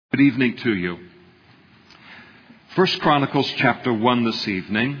Good evening to you. 1 Chronicles chapter 1 this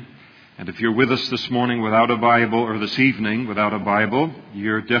evening. And if you're with us this morning without a Bible, or this evening without a Bible,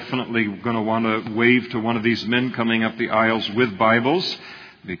 you're definitely going to want to wave to one of these men coming up the aisles with Bibles,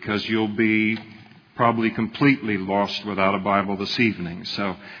 because you'll be probably completely lost without a Bible this evening.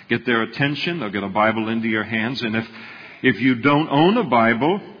 So get their attention. They'll get a Bible into your hands. And if you don't own a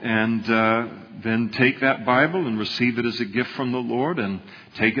Bible, and then take that Bible and receive it as a gift from the Lord and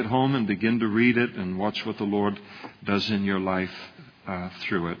take it home and begin to read it and watch what the Lord does in your life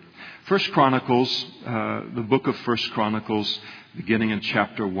through it. 1 Chronicles, the book of 1 Chronicles, beginning in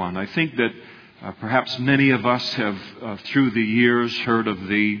chapter 1. I think that perhaps many of us have, through the years, heard of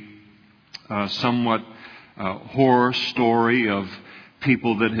the somewhat horror story of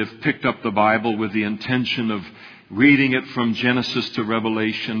people that have picked up the Bible with the intention of reading it from Genesis to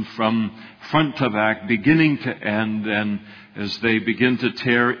Revelation, from front to back, beginning to end. And as they begin to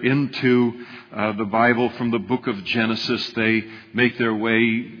tear into the Bible from the book of Genesis, they make their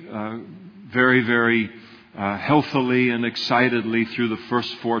way very, very healthily and excitedly through the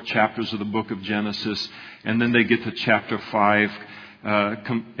first 4 chapters of the book of Genesis. And then they get to chapter 5.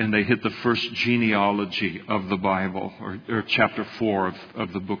 And they hit the first genealogy of the Bible, or chapter 4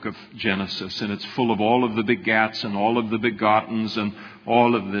 of the book of Genesis. And it's full of all of the begats and all of the begottens and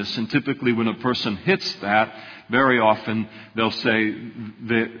all of this. And typically when a person hits that, very often they'll say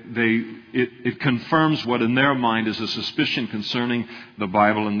it confirms what in their mind is a suspicion concerning the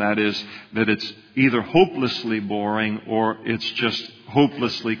Bible, and that is that it's either hopelessly boring or it's just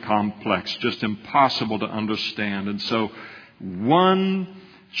hopelessly complex, just impossible to understand. And so one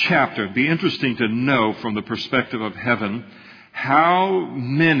chapter. It'd be interesting to know from the perspective of heaven how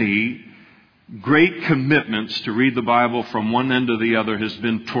many great commitments to read the Bible from one end to the other has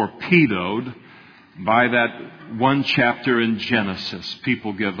been torpedoed by that one chapter in Genesis.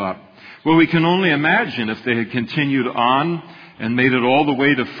 People give up. Well, we can only imagine if they had continued on and made it all the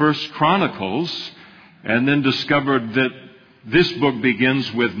way to 1 Chronicles and then discovered that this book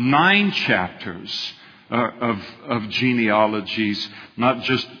begins with 9 chapters of genealogies, not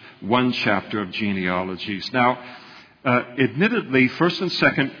just one chapter of genealogies. Now, admittedly, 1st and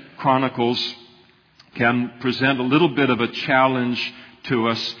 2nd Chronicles can present a little bit of a challenge to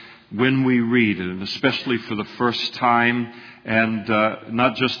us when we read it, and especially for the first time, and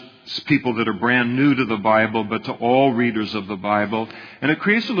not just people that are brand new to the Bible, but to all readers of the Bible. And it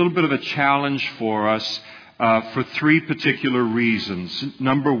creates a little bit of a challenge for us for 3 particular reasons.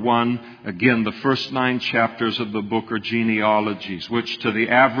 Number 1, again, the first 9 chapters of the book are genealogies, which to the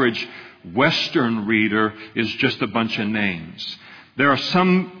average Western reader is just a bunch of names. There are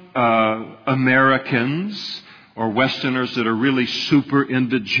some Americans or Westerners that are really super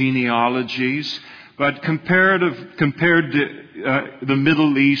into genealogies, but compared to the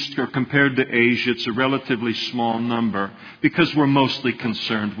Middle East or compared to Asia, it's a relatively small number because we're mostly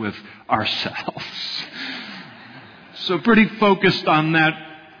concerned with ourselves. So pretty focused on that.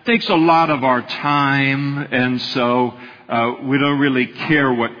 Takes a lot of our time, and so we don't really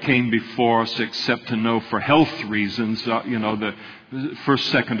care what came before us except to know for health reasons, the first,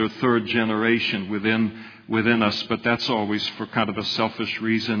 second, or third generation within us, but that's always for kind of a selfish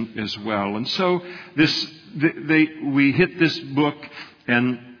reason as well. And so we hit this book,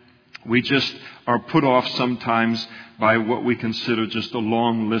 and we just are put off sometimes by what we consider just a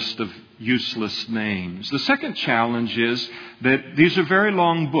long list of useless names. The second challenge is that these are very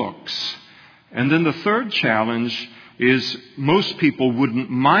long books. And then the third challenge is most people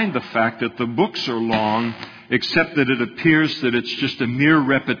wouldn't mind the fact that the books are long, except that it appears that it's just a mere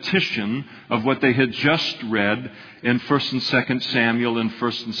repetition of what they had just read in 1st and 2nd Samuel and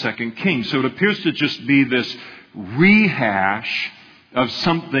 1st and 2nd Kings. So it appears to just be this rehash of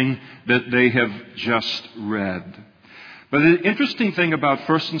something that they have just read. But the interesting thing about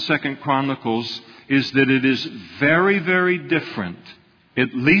 1st and 2nd Chronicles is that it is very, very different,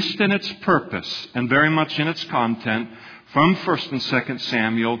 at least in its purpose and very much in its content, from 1st and 2nd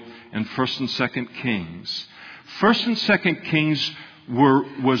Samuel and 1st and 2nd Kings. 1st and 2nd Kings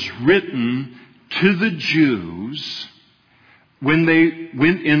was written to the Jews when they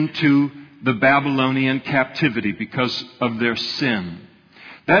went into the Babylonian captivity because of their sin.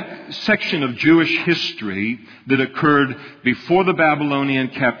 That section of Jewish history that occurred before the Babylonian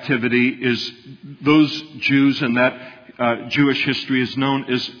captivity is those Jews, and that Jewish history is known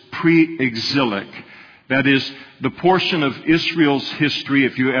as pre-exilic. That is, the portion of Israel's history,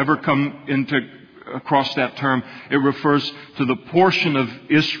 if you ever come across that term, it refers to the portion of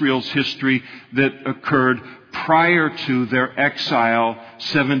Israel's history that occurred prior to their exile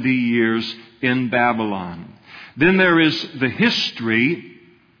 70 years in Babylon. Then there is the history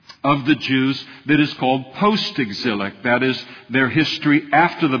of the Jews that is called post-exilic. That is their history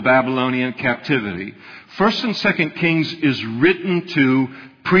after the Babylonian captivity. 1st and 2nd Kings is written to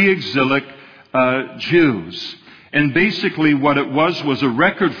pre-exilic Jews. And basically what it was a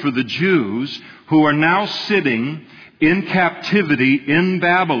record for the Jews who are now sitting in captivity in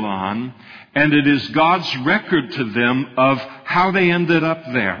Babylon, and it is God's record to them of how they ended up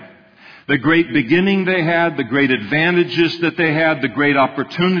there. The great beginning they had, the great advantages that they had, the great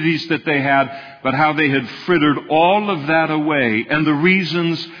opportunities that they had, but how they had frittered all of that away, and the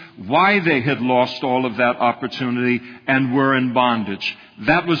reasons why they had lost all of that opportunity and were in bondage.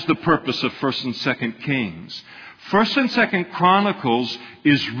 That was the purpose of 1st and 2nd Kings. 1st and 2nd Chronicles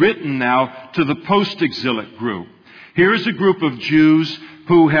is written now to the post-exilic group. Here is a group of Jews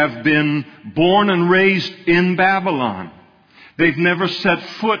who have been born and raised in Babylon. They've never set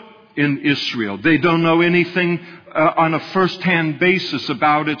foot in Israel. They don't know anything on a first-hand basis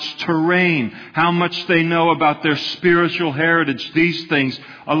about its terrain, how much they know about their spiritual heritage, these things.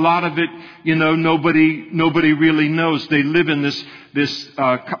 A lot of it, nobody really knows. They live in this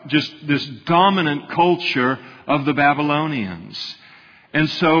dominant culture of the Babylonians. And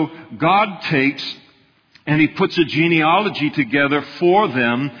so God takes and He puts a genealogy together for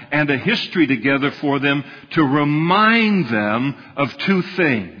them and a history together for them to remind them of two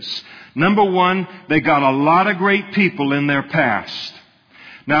things. Number one, they got a lot of great people in their past.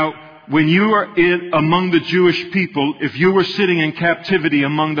 Now, when you are among the Jewish people, if you were sitting in captivity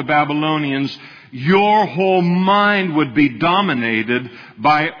among the Babylonians, your whole mind would be dominated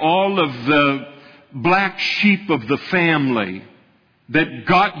by all of the black sheep of the family that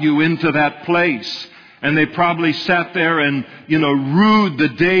got you into that place. And they probably sat there and, rued the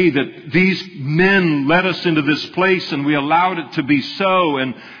day that these men led us into this place and we allowed it to be so,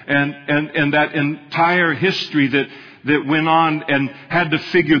 and that entire history that went on, and had to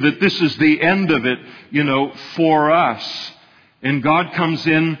figure that this is the end of it, for us. And God comes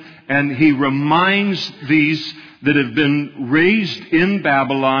in and He reminds these that have been raised in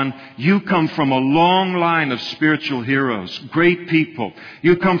Babylon, you come from a long line of spiritual heroes, great people.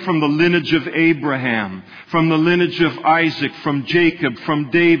 You come from the lineage of Abraham, from the lineage of Isaac, from Jacob, from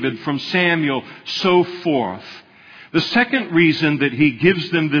David, from Samuel, so forth. The second reason that He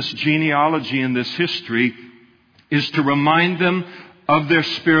gives them this genealogy and this history is to remind them of their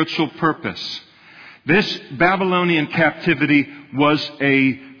spiritual purpose. This Babylonian captivity was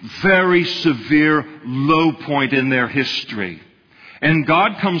a very severe low point in their history. And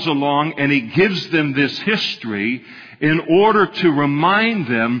God comes along and He gives them this history in order to remind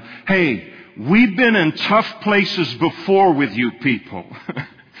them, hey, we've been in tough places before with you people.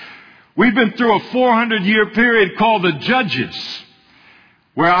 We've been through a 400-year period called the Judges,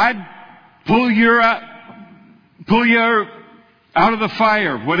 where I'd pull you out of the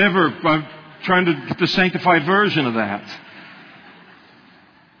fire, whatever. I'm trying to get the sanctified version of that.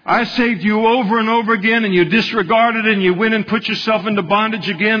 I saved you over and over again, and you disregarded it, and you went and put yourself into bondage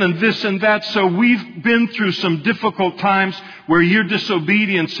again, and this and that. So we've been through some difficult times where your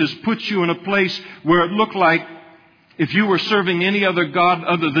disobedience has put you in a place where it looked like if you were serving any other God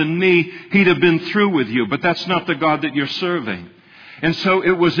other than me, He'd have been through with you. But that's not the God that you're serving. And so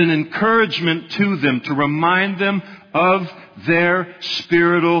it was an encouragement to them to remind them of their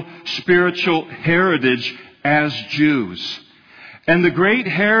spiritual heritage as Jews. And the great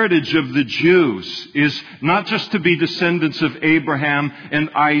heritage of the Jews is not just to be descendants of Abraham and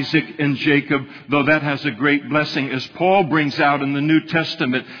Isaac and Jacob, though that has a great blessing. As Paul brings out in the New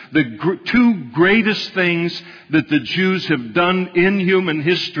Testament, the two greatest things that the Jews have done in human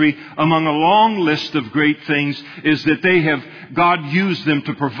history, among a long list of great things, is that God used them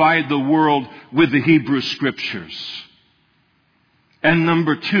to provide the world with the Hebrew Scriptures. And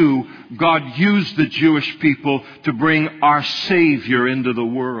number two, God used the Jewish people to bring our Savior into the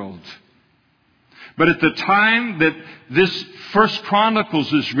world. But at the time that this First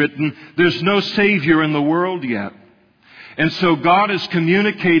Chronicles is written, there's no Savior in the world yet. And so God is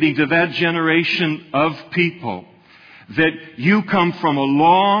communicating to that generation of people that you come from a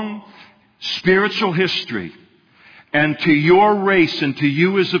long spiritual history. And to your race and to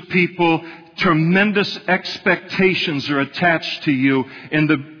you as a people, tremendous expectations are attached to you in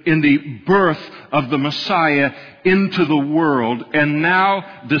the birth of the Messiah into the world. And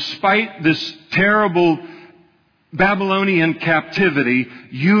now, despite this terrible Babylonian captivity,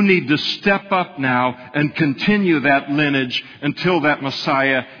 you need to step up now and continue that lineage until that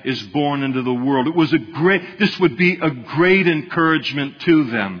Messiah is born into the world. This would be a great encouragement to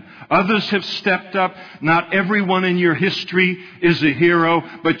them. Others have stepped up. Not everyone in your history is a hero,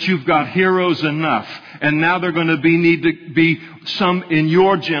 but you've got heroes enough. And now they're going to need to be some in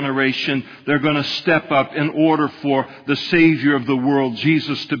your generation. They're going to step up in order for the Savior of the world,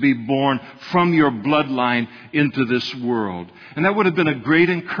 Jesus, to be born from your bloodline into this world. And that would have been a great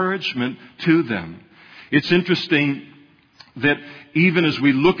encouragement to them. It's interesting that even as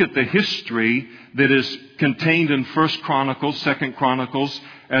we look at the history that is contained in 1 Chronicles, 2 Chronicles,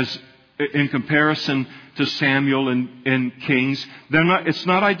 as in comparison to Samuel and Kings, it's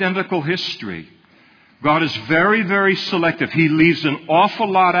not identical history. God is very, very selective. He leaves an awful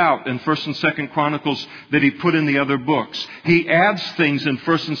lot out in 1 and 2 Chronicles that He put in the other books. He adds things in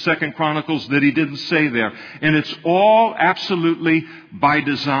 1 and 2 Chronicles that He didn't say there. And it's all absolutely by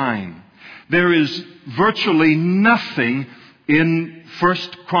design. There is virtually nothing in 1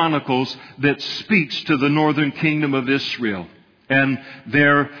 Chronicles that speaks to the northern kingdom of Israel. And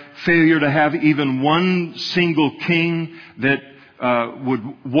their failure to have even one single king that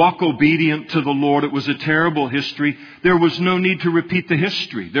would walk obedient to the Lord. It was a terrible history. There was no need to repeat the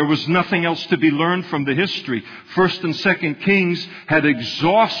history. There was nothing else to be learned from the history. 1st and 2nd Kings had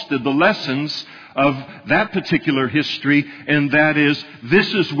exhausted the lessons of that particular history, and that is,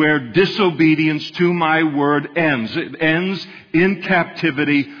 this is where disobedience to my word ends. It ends in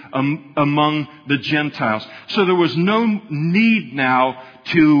captivity among the Gentiles. So there was no need now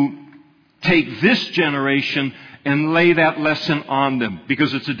to take this generation and lay that lesson on them,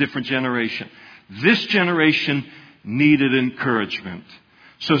 because it's a different generation. This generation needed encouragement.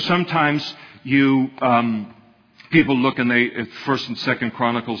 So sometimes people look at 1st and 2nd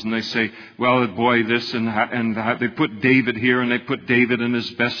Chronicles and they say, well, boy, this and that. They put David here and they put David in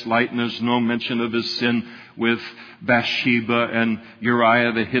his best light, and there's no mention of his sin with Bathsheba and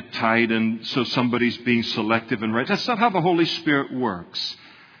Uriah the Hittite, and so somebody's being selective and right. That's not how the Holy Spirit works.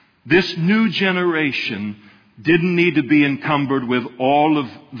 This new generation didn't need to be encumbered with all of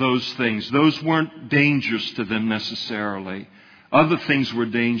those things. Those weren't dangers to them necessarily. Other things were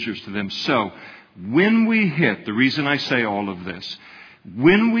dangers to them. So, when we hit, the reason I say all of this,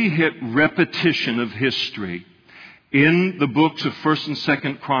 when we hit repetition of history in the books of 1st and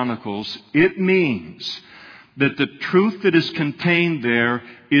 2nd Chronicles, it means that the truth that is contained there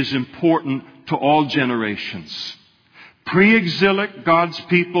is important to all generations. Pre-exilic, God's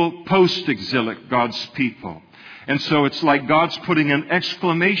people. Post-exilic, God's people. And so it's like God's putting an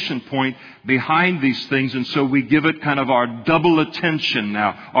exclamation point behind these things, and so we give it kind of our double attention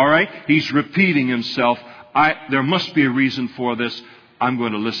now. All right? He's repeating himself. There must be a reason for this. I'm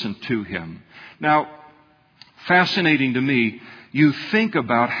going to listen to him. Now, fascinating to me, you think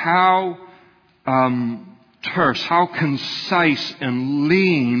about how terse, how concise and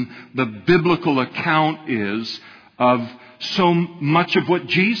lean the biblical account is of so much of what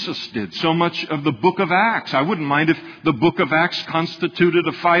Jesus did, so much of the book of Acts. I wouldn't mind if the book of Acts constituted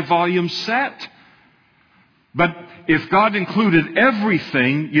a 5-volume set. But if God included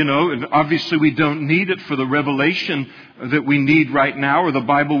everything, and obviously we don't need it for the revelation that we need right now, or the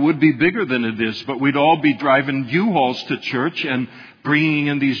Bible would be bigger than it is. But we'd all be driving U-Hauls to church and bringing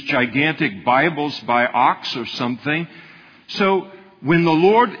in these gigantic Bibles by ox or something. So, when the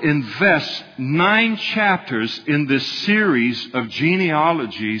Lord invests 9 chapters in this series of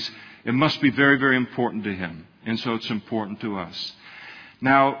genealogies, it must be very, very important to Him. And so it's important to us.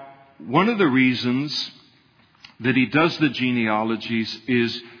 Now, one of the reasons that He does the genealogies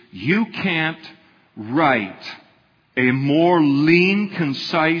is you can't write a more lean,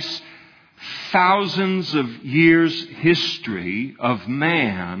 concise, thousands of years history of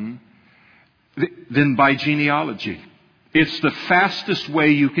man than by genealogy. It's the fastest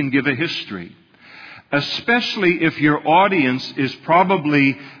way you can give a history. Especially if your audience is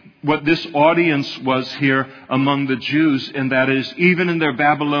probably what this audience was here among the Jews, and that is, even in their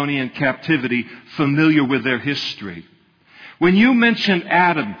Babylonian captivity, familiar with their history. When you mention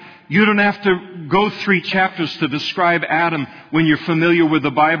Adam, you don't have to go 3 chapters to describe Adam when you're familiar with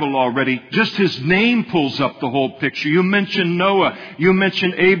the Bible already. Just his name pulls up the whole picture. You mention Noah, you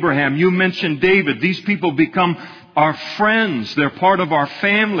mention Abraham, you mention David. These people become our friends. They're part of our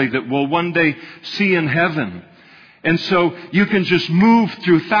family that we'll one day see in heaven. And so you can just move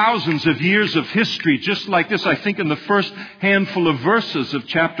through thousands of years of history just like this. I think in the first handful of verses of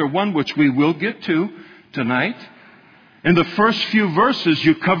chapter 1, which we will get to tonight, in the first few verses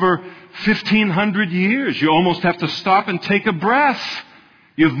you cover 1,500 years. You almost have to stop and take a breath.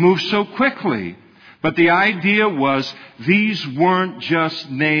 You've moved so quickly. But the idea was these weren't just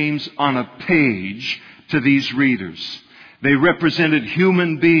names on a page to these readers. They represented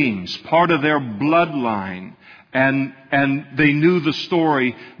human beings, part of their bloodline, and they knew the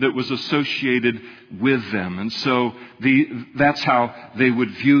story that was associated with them. And so that's how they would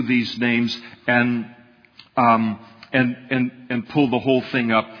view these names. And and pull the whole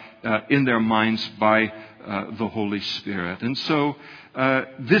thing up in their minds by the Holy Spirit. And so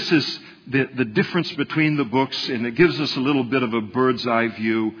this is the difference between the books, and it gives us a little bit of a bird's eye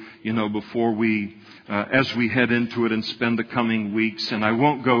view, before we, as we head into it and spend the coming weeks. And I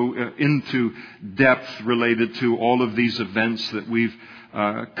won't go into depth related to all of these events that we've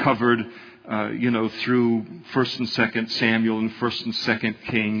covered, through 1st and 2nd Samuel and 1st and 2nd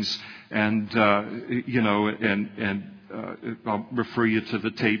Kings, and I'll refer you to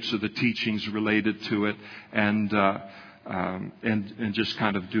the tapes or the teachings related to it, and just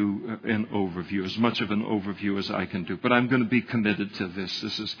kind of do an overview, as much of an overview as I can do. But I'm going to be committed to this.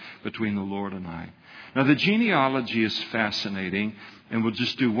 This is between the Lord and I. Now, the genealogy is fascinating, and we'll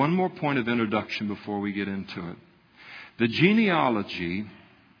just do one more point of introduction before we get into it. The genealogy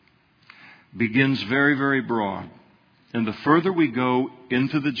begins very, very broad. And the further we go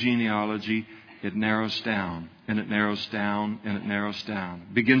into the genealogy, it narrows down, and it narrows down, and it narrows down.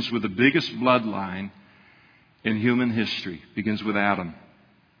 It begins with the biggest bloodline in human history. It begins with Adam.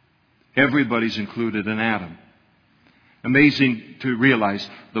 Everybody's included in Adam. Amazing to realize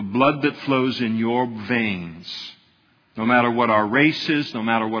the blood that flows in your veins, no matter what our race is, no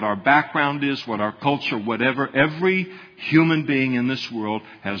matter what our background is, what our culture, whatever, every human being in this world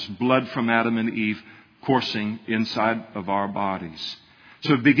has blood from Adam and Eve coursing inside of our bodies.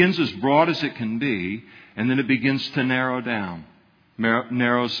 So it begins as broad as it can be, and then it begins to narrow down.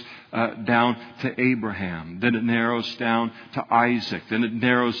 Narrows down to Abraham. Then it narrows down to Isaac. Then it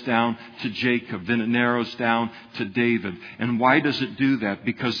narrows down to Jacob. Then it narrows down to David. And why does it do that?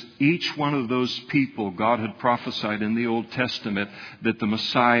 Because each one of those people, God had prophesied in the Old Testament that the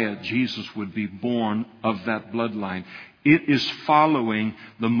Messiah, Jesus, would be born of that bloodline. It is following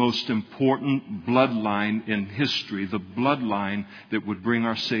the most important bloodline in history, the bloodline that would bring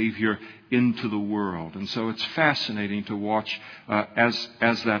our Savior into the world. And so it's fascinating to watch as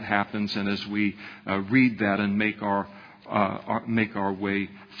that happens, and as we read that and make our way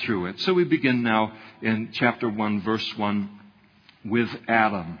through it. So we begin now in chapter 1, verse 1. With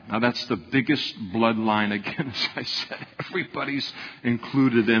Adam. Now that's the biggest bloodline. Again, as I said, everybody's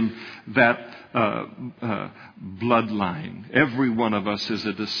included in that bloodline. Every one of us is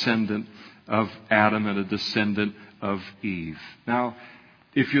a descendant of Adam and a descendant of Eve. Now,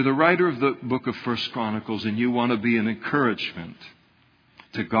 if you're the writer of the book of 1st Chronicles and you want to be an encouragement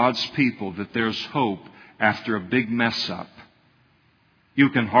to God's people that there's hope after a big mess up, you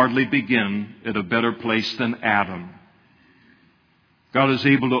can hardly begin at a better place than Adam. God is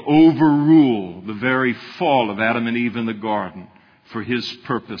able to overrule the very fall of Adam and Eve in the garden for His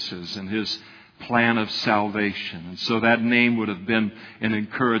purposes and His plan of salvation. And so that name would have been an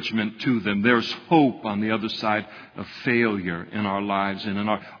encouragement to them. There's hope on the other side of failure in our lives and in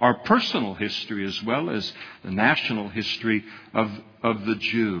our personal history as well as the national history of the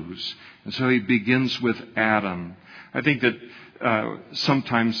Jews. And so he begins with Adam. I think that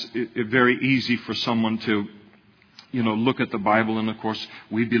sometimes it's very easy for someone to look at the Bible, and of course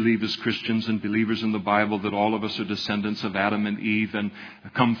we believe as Christians and believers in the Bible that all of us are descendants of Adam and Eve and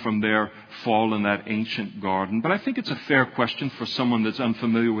come from their fall in that ancient garden. But I think it's a fair question for someone that's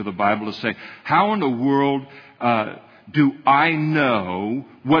unfamiliar with the Bible to say, how in the world do I know,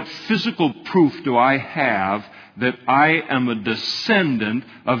 what physical proof do I have that I am a descendant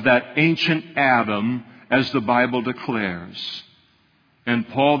of that ancient Adam as the Bible declares? And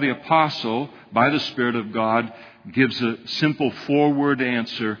Paul the Apostle, by the Spirit of God, gives a simple four-word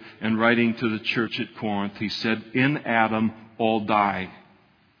answer in writing to the church at Corinth. He said, in Adam all die.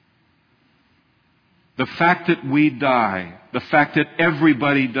 The fact that we die, the fact that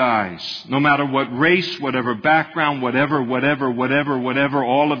everybody dies, no matter what race, whatever background, whatever,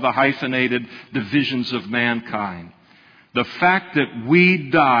 all of the hyphenated divisions of mankind. The fact that we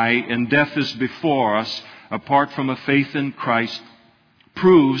die and death is before us, apart from a faith in Christ,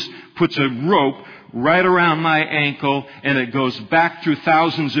 puts a rope right around my ankle, and it goes back through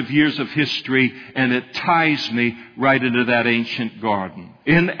thousands of years of history, and it ties me right into that ancient garden.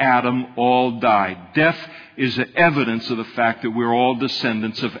 In Adam, all died. Death is evidence of the fact that we're all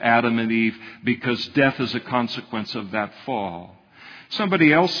descendants of Adam and Eve, because death is a consequence of that fall.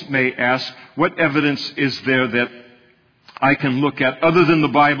 Somebody else may ask, what evidence is there that I can look at other than the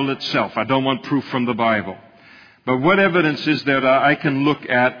Bible itself? I don't want proof from the Bible. But what evidence is there that I can look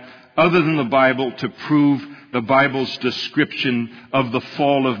at other than the Bible to prove the Bible's description of the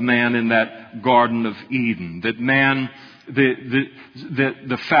fall of man in that Garden of Eden? That man,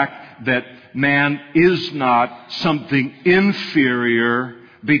 the fact that man is not something inferior,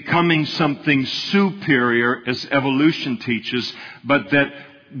 becoming something superior, as evolution teaches, but that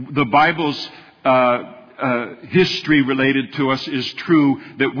the Bible's history related to us is true,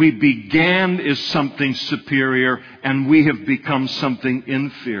 that we began as something superior and we have become something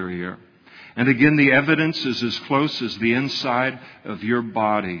inferior. And again, the evidence is as close as the inside of your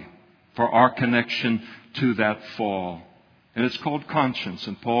body for our connection to that fall. And it's called conscience.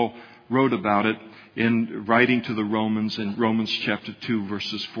 And Paul wrote about it in writing to the Romans in Romans chapter 2,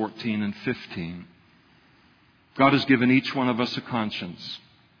 verses 14 and 15. God has given each one of us a conscience,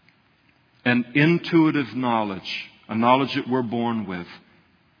 an intuitive knowledge, a knowledge that we're born with,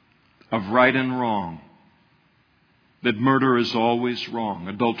 of right and wrong. That murder is always wrong,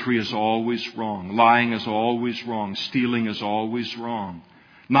 adultery is always wrong, lying is always wrong, stealing is always wrong.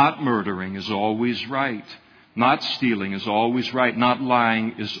 Not murdering is always right. Not stealing is always right. Not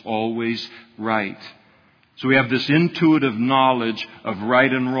lying is always right. So we have this intuitive knowledge of right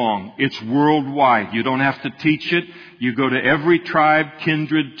and wrong. It's worldwide. You don't have to teach it. You go to every tribe,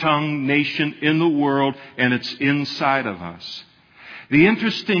 kindred, tongue, nation in the world, and it's inside of us. The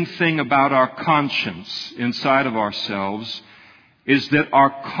interesting thing about our conscience inside of ourselves is that our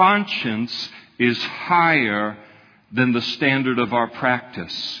conscience is higher than the standard of our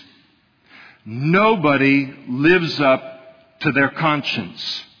practice. Nobody lives up to their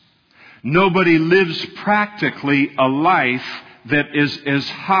conscience. Nobody lives practically a life that is as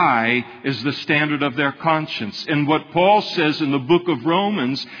high as the standard of their conscience. And what Paul says in the book of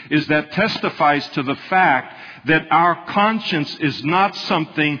Romans is that testifies to the fact that our conscience is not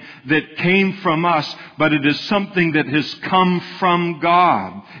something that came from us, but it is something that has come from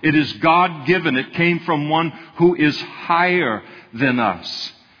God. It is God-given. It came from one who is higher than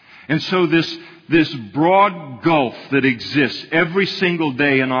us. And so this broad gulf that exists every single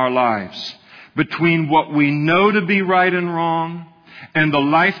day in our lives between what we know to be right and wrong and the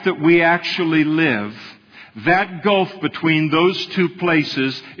life that we actually live, that gulf between those two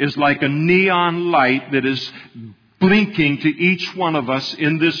places is like a neon light that is blinking to each one of us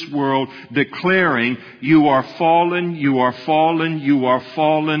in this world, declaring, you are fallen, you are fallen, you are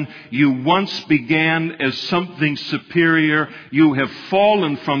fallen. You once began as something superior. You have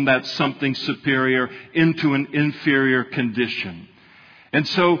fallen from that something superior into an inferior condition. And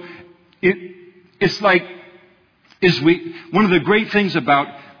so it's like, one of the great things about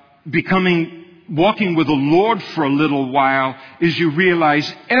walking with the Lord for a little while is you realize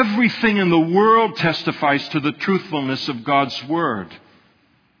everything in the world testifies to the truthfulness of God's Word.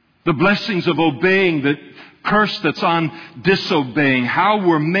 The blessings of obeying, the curse that's on disobeying, how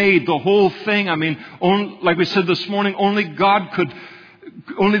we're made, the whole thing. I mean, like we said this morning, only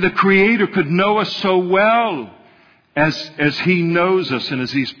the Creator could know us so well as He knows us and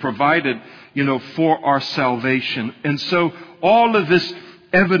as He's provided, for our salvation. And so all of this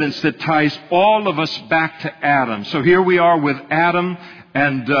evidence that ties all of us back to Adam. So here we are with Adam,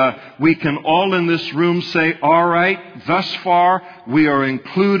 and we can all in this room say, all right, thus far we are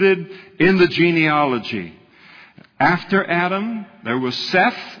included in the genealogy. After Adam, there was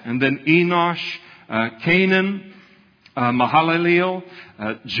Seth, and then Enosh, Canaan, Mahalaleel,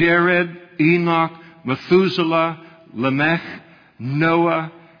 Jared, Enoch, Methuselah, Lamech,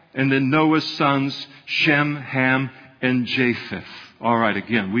 Noah, and then Noah's sons, Shem, Ham, and Japheth. All right,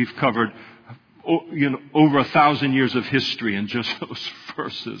 again, we've covered over 1,000 years of history in just those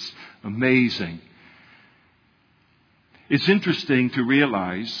verses. Amazing. It's interesting to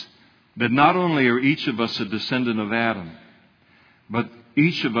realize that not only are each of us a descendant of Adam, but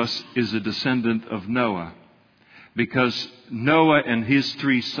each of us is a descendant of Noah. Because Noah and his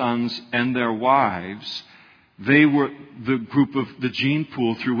 3 sons and their wives, they were the group of the gene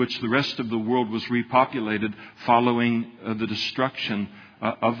pool through which the rest of the world was repopulated following the destruction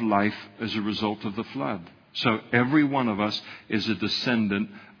of life as a result of the flood. So every one of us is a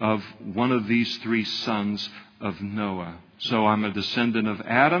descendant of one of these 3 sons of Noah. So I'm a descendant of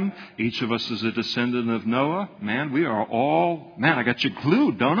Adam. Each of us is a descendant of Noah. Man, we are all... Man, I got you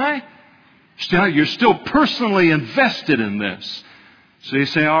glued, don't I? You're still personally invested in this. So you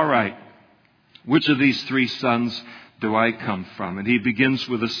say, all right, which of these 3 sons do I come from? And he begins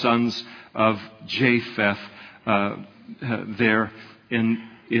with the sons of Japheth there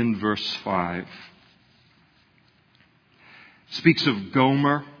in verse 5. Speaks of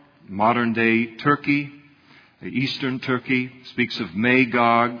Gomer, modern day Turkey, eastern Turkey. Speaks of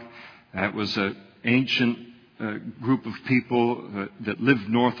Magog. That was an ancient group of people that lived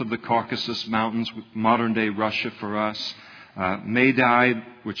north of the Caucasus Mountains, modern day Russia for us. Madai,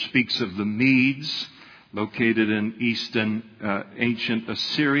 which speaks of the Medes, located in eastern ancient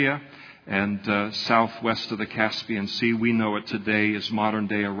Assyria and southwest of the Caspian Sea. We know it today as modern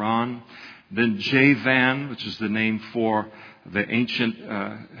day Iran. Then Javan, which is the name for the ancient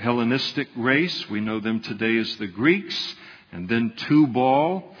Hellenistic race. We know them today as the Greeks. And then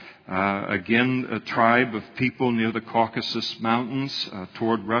Tubal, again a tribe of people near the Caucasus Mountains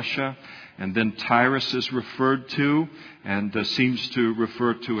toward Russia. And then Tyrus is referred to, and seems to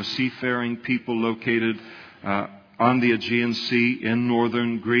refer to a seafaring people located on the Aegean Sea in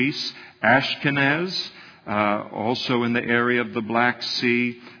northern Greece. Ashkenaz, also in the area of the Black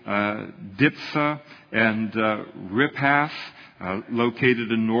Sea. Diphtha and Riphath,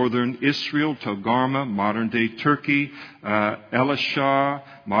 located in northern Israel. Togarmah, modern-day Turkey. Elishah,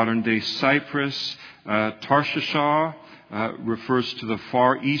 modern-day Cyprus. Tarshish refers to the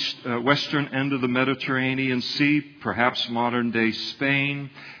far east, western end of the Mediterranean Sea, perhaps modern-day Spain.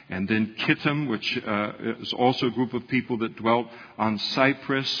 And then Kittim, which is also a group of people that dwelt on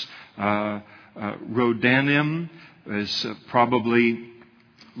Cyprus. Rodanim is probably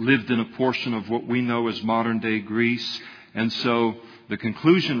lived in a portion of what we know as modern-day Greece. And so the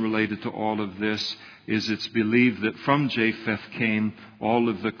conclusion related to all of this is it's believed that from Japheth came all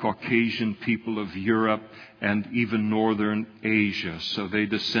of the Caucasian people of Europe and even northern Asia. So they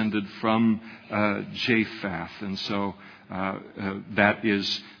descended from Japheth. And so that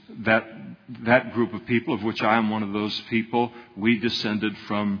group of people, of which I am one of those people, we descended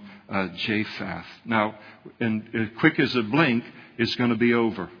from Japheth. Now, and quick as a blink, it's going to be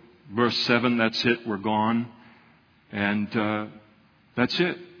over. Verse 7, that's it, we're gone. And that's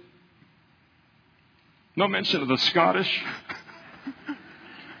it. No mention of the Scottish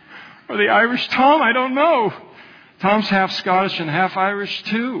or the Irish. Tom, I don't know. Tom's half Scottish and half Irish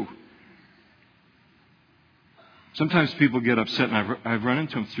too. Sometimes people get upset, and I've run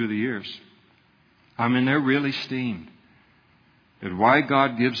into them through the years. I mean, they're really steamed at why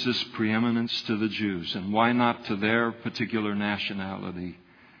God gives this preeminence to the Jews and why not to their particular nationality.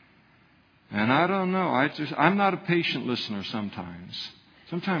 And I don't know. I'm not a patient listener sometimes.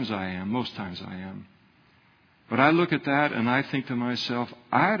 Sometimes I am. Most times I am. But I look at that and I think to myself,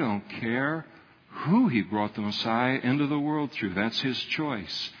 I don't care who He brought the Messiah into the world through. That's His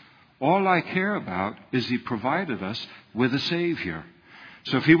choice. All I care about is He provided us with a Savior.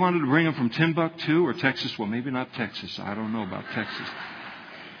 So if He wanted to bring Him from Timbuktu or Texas, well, maybe not Texas. I don't know about Texas.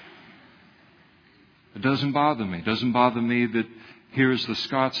 It doesn't bother me. It doesn't bother me that here's the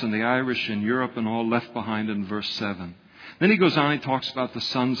Scots and the Irish in Europe and all left behind in verse 7. Then he goes on, he talks about the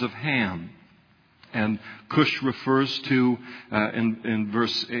sons of Ham. And Cush refers to, in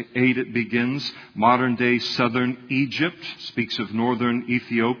verse 8 it begins, modern-day southern Egypt, speaks of northern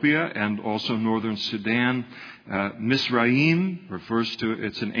Ethiopia and also northern Sudan. Misraim refers to,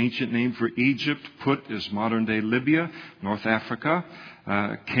 it's an ancient name for Egypt. Put is modern-day Libya, North Africa.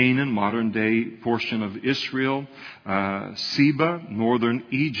 Canaan, modern-day portion of Israel. Seba, northern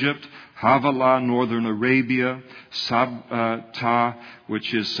Egypt. Havilah, northern Arabia. Sabta,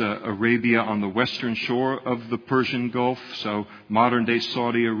 which is Arabia on the western shore of the Persian Gulf, so modern-day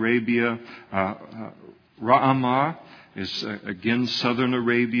Saudi Arabia. Ra'amah is again southern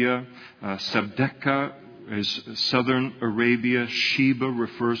Arabia. Sabdeka is southern Arabia. Sheba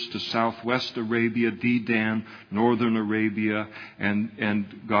refers to southwest Arabia. Dedan, northern Arabia.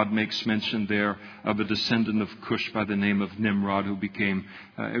 And God makes mention there of a descendant of Cush by the name of Nimrod, who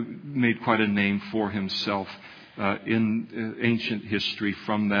made quite a name for himself in ancient history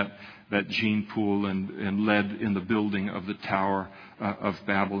from that gene pool and led in the building of the Tower of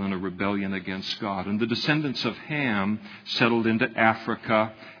Babel in a rebellion against God. And the descendants of Ham settled into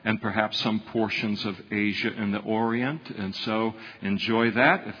Africa and perhaps some portions of Asia and the Orient. And so enjoy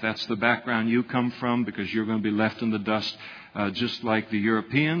that if that's the background you come from, because you're going to be left in the dust just like the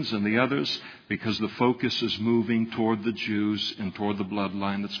Europeans and the others, because the focus is moving toward the Jews and toward the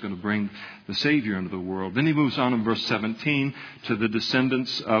bloodline that's going to bring the Savior into the world. Then he moves on in verse 17 to the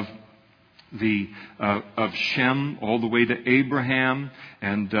descendants of Shem all the way to Abraham,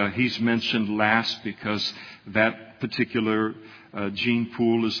 and he's mentioned last because that particular gene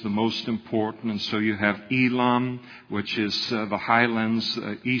pool is the most important. And so you have Elam, which is the highlands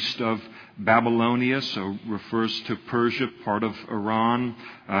east of Babylonia, so refers to Persia, part of Iran.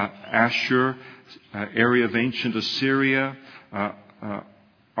 Ashur, area of ancient Assyria.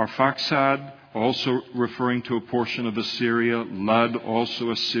 Arphaxad, also referring to a portion of Assyria. Lud,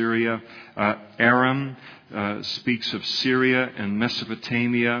 also Assyria. Aram speaks of Syria and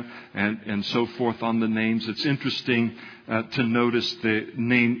Mesopotamia and so forth on the names. It's interesting to notice the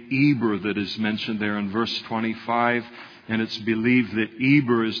name Eber that is mentioned there in verse 25. And it's believed that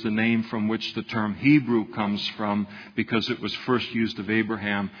Eber is the name from which the term Hebrew comes from, because it was first used of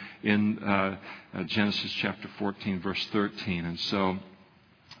Abraham in Genesis chapter 14, verse 13. And so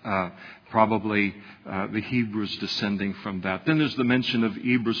Probably the Hebrews descending from that. Then there's the mention of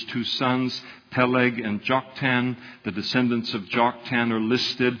Eber's two sons, Peleg and Joktan. The descendants of Joktan are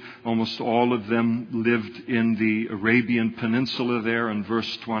listed. Almost all of them lived in the Arabian Peninsula there in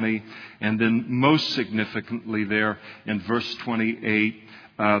verse 20. And then most significantly there in verse 28,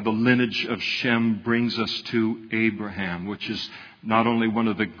 the lineage of Shem brings us to Abraham, which is not only one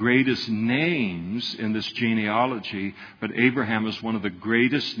of the greatest names in this genealogy, but Abraham is one of the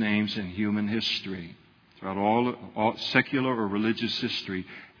greatest names in human history. Throughout all secular or religious history,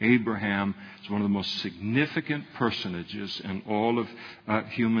 Abraham is one of the most significant personages in all of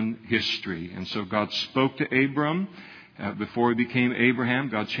human history. And so God spoke to Abram. Before he became Abraham,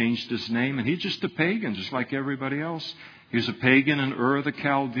 God changed his name, and he's just a pagan, just like everybody else. He was a pagan in Ur of the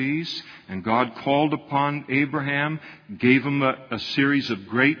Chaldees, and God called upon Abraham, gave him a series of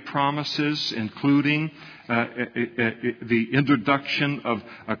great promises, including the introduction of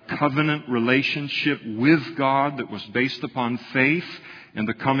a covenant relationship with God that was based upon faith in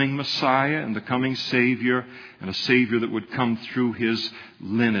the coming Messiah and the coming Savior, and a Savior that would come through his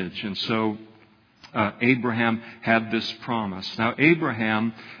lineage. And so Abraham had this promise. Now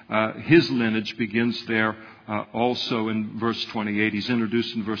Abraham, his lineage begins there also in verse 28. He's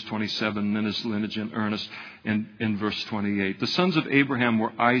introduced in verse 27, and then his lineage in earnest in verse 28. The sons of Abraham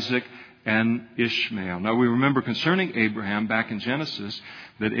were Isaac and Ishmael. Now we remember concerning Abraham back in Genesis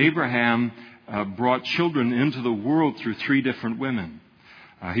that Abraham brought children into the world through three different women.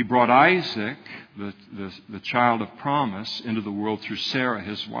 He brought Isaac, the child of promise, into the world through Sarah,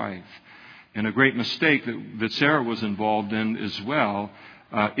 his wife. And a great mistake that Sarah was involved in as well,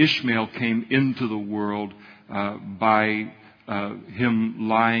 Ishmael came into the world by him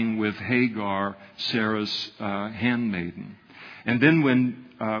lying with Hagar, Sarah's handmaiden. And then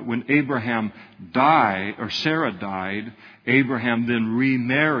when Abraham died, or Sarah died, Abraham then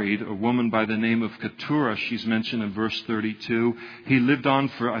remarried a woman by the name of Keturah. She's mentioned in verse 32. He lived on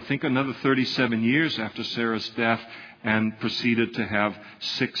for, I think, another 37 years after Sarah's death, and proceeded to have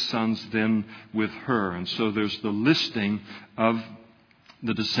 6 sons then with her. And so there's the listing of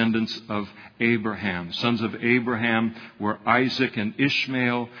the descendants of Abraham. Sons of Abraham were Isaac and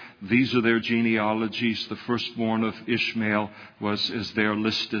Ishmael. These are their genealogies. The firstborn of Ishmael is there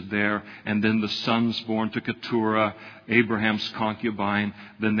listed there. And then the sons born to Keturah, Abraham's concubine,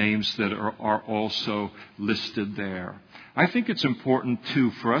 the names that are also listed there. I think it's important,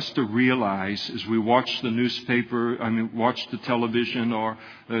 too, for us to realize as we watch the newspaper, watch the television or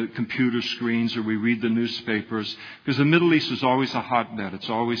the computer screens, or we read the newspapers, because the Middle East is always a hotbed. It's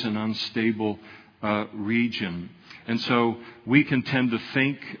always an unstable region. And so we can tend to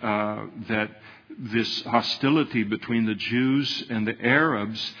think that this hostility between the Jews and the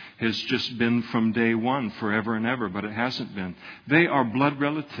Arabs has just been from day one, forever and ever, but it hasn't been. They are blood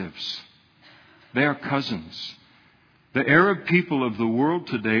relatives. They are cousins. The Arab people of the world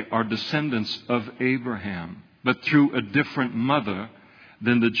today are descendants of Abraham, but through a different mother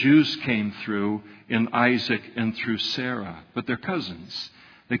than the Jews came through in Isaac and through Sarah. But they're cousins.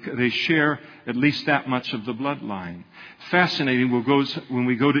 They share at least that much of the bloodline. Fascinating. When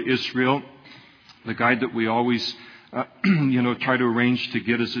we go to Israel, the guide that we always try to arrange to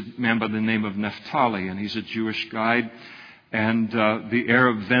get is a man by the name of Naphtali, and he's a Jewish guide. And the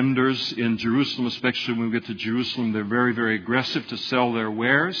Arab vendors in Jerusalem, especially when we get to Jerusalem, they're very, very aggressive to sell their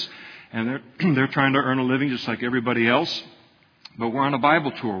wares. And they're trying to earn a living just like everybody else. But we're on a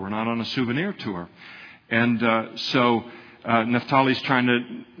Bible tour. We're not on a souvenir tour. And so Naphtali's trying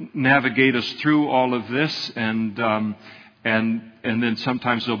to navigate us through all of this. And then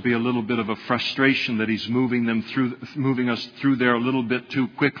sometimes there'll be a little bit of a frustration that he's moving us through there a little bit too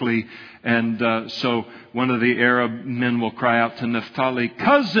quickly. And so one of the Arab men will cry out to Naphtali,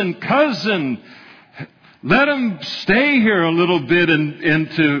 cousin, let him stay here a little bit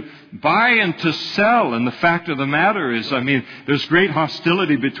and to buy and to sell. And the fact of the matter is, there's great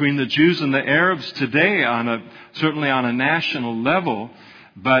hostility between the Jews and the Arabs today certainly on a national level.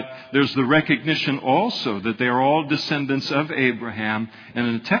 But there's the recognition also that they are all descendants of Abraham. And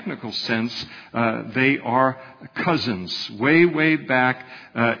in a technical sense, they are cousins way, way back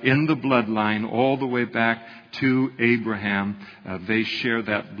in the bloodline, all the way back to Abraham. They share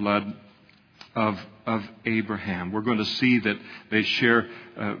that blood of Abraham. We're going to see that they share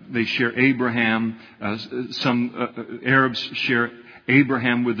Abraham. Some Arabs share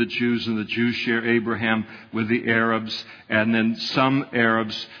Abraham with the Jews, and the Jews share Abraham with the Arabs, and then some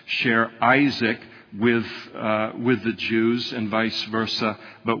Arabs share Isaac with the Jews, and vice versa.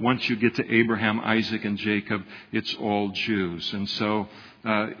 But once you get to Abraham, Isaac, and Jacob, it's all Jews. And so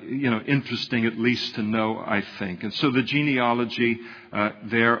interesting at least to know, I think. And so the genealogy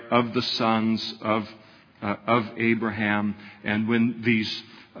there of the sons of Abraham, and when these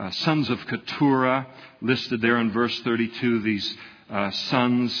sons of Keturah, listed there in verse 32, these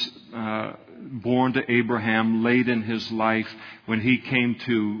sons born to Abraham late in his life, when he came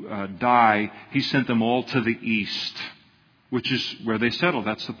to die, he sent them all to the east, which is where they settled.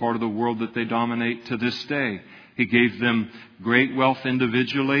 That's the part of the world that they dominate to this day. He gave them great wealth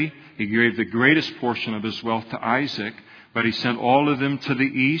individually. He gave the greatest portion of his wealth to Isaac, but he sent all of them to the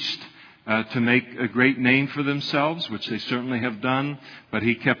east to make a great name for themselves, which they certainly have done. But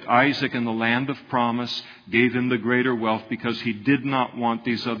he kept Isaac in the land of promise, gave him the greater wealth, because he did not want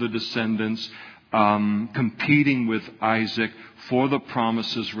these other descendants competing with Isaac for the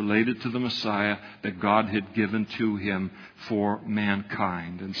promises related to the Messiah that God had given to him for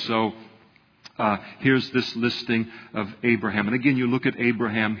mankind. And so here's this listing of Abraham. And again, you look at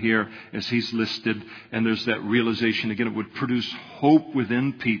Abraham here as he's listed, and there's that realization. Again, it would produce hope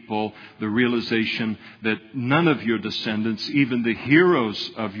within people, the realization that none of your descendants, even the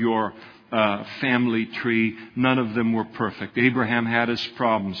heroes of your family tree, none of them were perfect. Abraham had his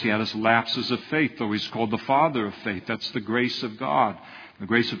problems. He had his lapses of faith, though he's called the father of faith. That's the grace of God. The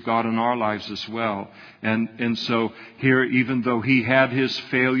grace of God in our lives as well. And so here, even though he had his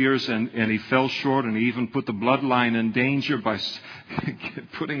failures and he fell short, and he even put the bloodline in danger by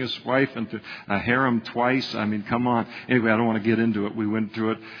putting his wife into a harem twice. I mean, come on. Anyway, I don't want to get into it. We went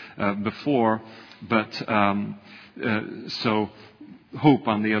through it before. But so hope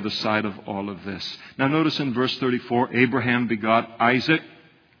on the other side of all of this. Now notice in verse 34, Abraham begot Isaac.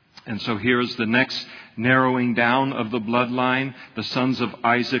 And so here is the next narrowing down of the bloodline. The sons of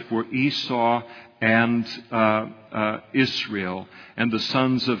Isaac were Esau and Israel. And the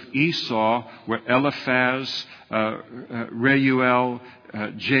sons of Esau were Eliphaz, Reuel,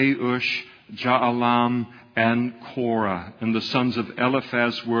 Jeush, Jaalam, and Korah. And the sons of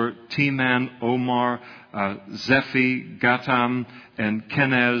Eliphaz were Teman, Omar, Zephi, Gatam, and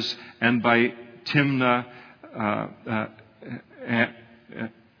Kenaz. And by Timnah,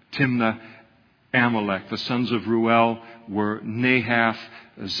 Amalek. The sons of Reuel were Nahath,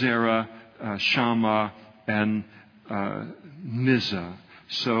 Zerah, Shammah, and Mizah.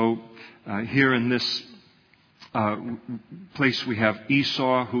 So here in this place we have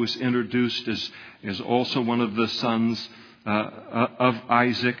Esau, who is introduced as also one of the sons of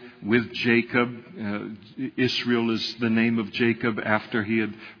Isaac with Jacob. Israel is the name of Jacob after he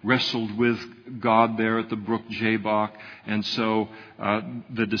had wrestled with God there at the brook Jabbok. And so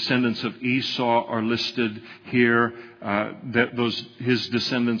the descendants of Esau are listed here. His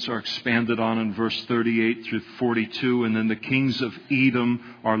descendants are expanded on in verse 38 through 42. And then the kings of Edom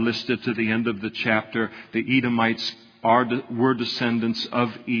are listed to the end of the chapter. The Edomites were descendants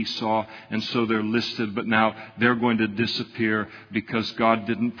of Esau, and so they're listed, but now they're going to disappear because God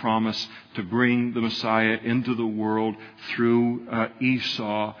didn't promise to bring the Messiah into the world through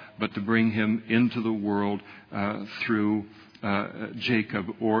Esau, but to bring him into the world through Jacob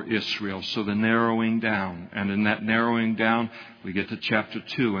or Israel. So the narrowing down. And in that narrowing down, we get to chapter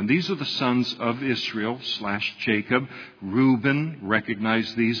 2. And these are the sons of Israel / Jacob. Reuben,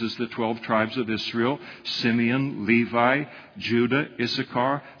 recognize these as the 12 tribes of Israel. Simeon, Levi, Judah,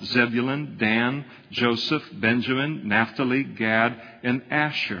 Issachar, Zebulun, Dan, Joseph, Benjamin, Naphtali, Gad, and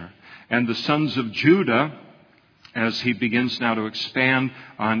Asher. And the sons of Judah, as he begins now to expand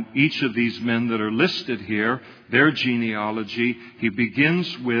on each of these men that are listed here, their genealogy, he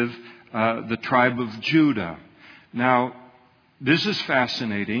begins with the tribe of Judah. Now, this is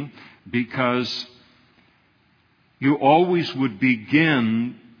fascinating because you always would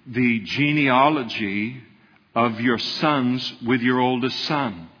begin the genealogy of your sons with your oldest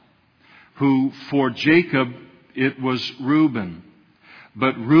son, who for Jacob, it was Reuben.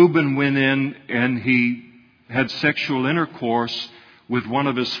 But Reuben went in and he had sexual intercourse with one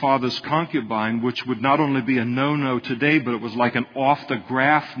of his father's concubine, which would not only be a no-no today, but it was like an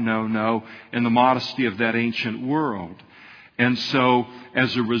off-the-graph no-no in the modesty of that ancient world. And so,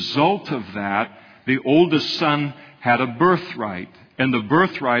 as a result of that, the oldest son had a birthright. And the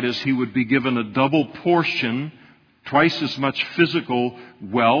birthright is he would be given a double portion, twice as much physical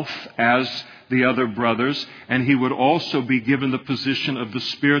wealth as the other brothers, and he would also be given the position of the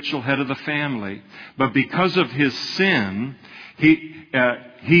spiritual head of the family. But because of his sin,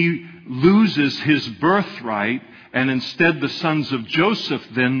 he loses his birthright, and instead the sons of Joseph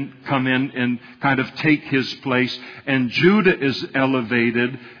then come in and kind of take his place, and Judah is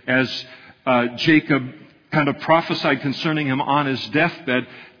elevated as Jacob kind of prophesied concerning him on his deathbed.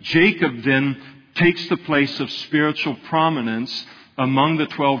 Jacob then takes the place of spiritual prominence among the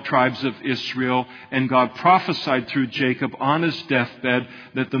 12 tribes of Israel, and God prophesied through Jacob on his deathbed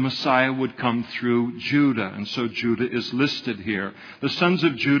that the Messiah would come through Judah. And so Judah is listed here. The sons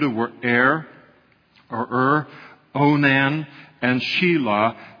of Judah were Onan, and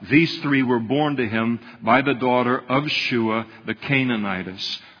Shelah. These three were born to him by the daughter of Shua, the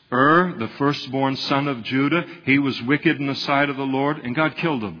Canaanitess. The firstborn son of Judah, he was wicked in the sight of the Lord, and God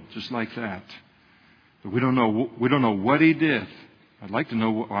killed him, just like that. But we don't know what he did. I'd like to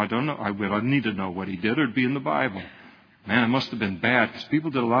know. I don't know. I need to know what he did, or it'd be in the Bible. Man, it must have been bad, because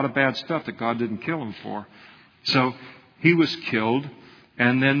people did a lot of bad stuff that God didn't kill him for. So he was killed,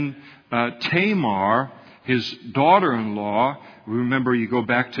 and then Tamar, his daughter-in-law. Remember, you go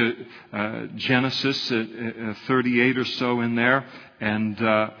back to Genesis 38 or so in there, and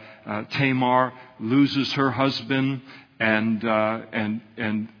Tamar loses her husband, and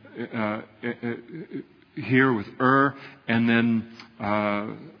here with and then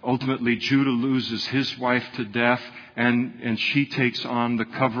ultimately Judah loses his wife to death, and she takes on the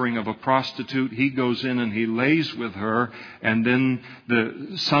covering of a prostitute. He goes in and he lays with her, and then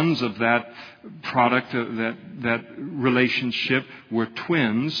the sons of that product, that relationship, were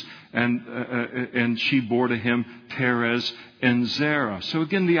twins, and she bore to him Perez and Zerah. So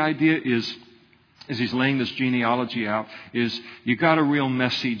again, the idea is, as he's laying this genealogy out, is you got a real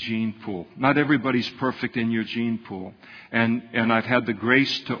messy gene pool. Not everybody's perfect in your gene pool. And I've had the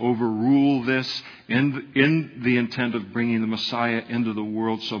grace to overrule this in the intent of bringing the Messiah into the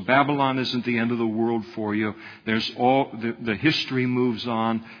world. So Babylon isn't the end of the world for you. There's the history moves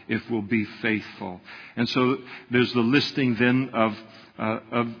on if we'll be faithful. And so there's the listing then of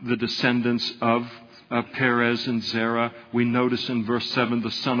the descendants of Perez and Zerah. We notice in verse 7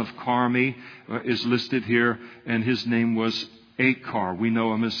 the son of Carmi is listed here, and his name was Achar. We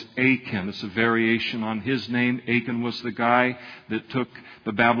know him as Achan. It's a variation on his name. Achan was the guy that took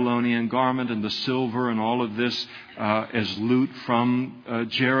the Babylonian garment and the silver and all of this as loot from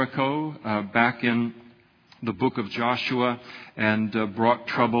Jericho back in the book of Joshua, and brought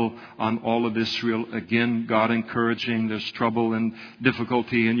trouble on all of Israel. Again, God encouraging, there's trouble and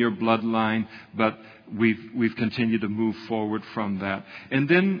difficulty in your bloodline, but we've continued to move forward from that. And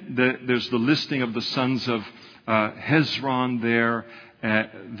then there's the listing of the sons of Hezron there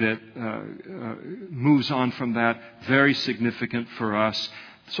that moves on from that. Very significant for us.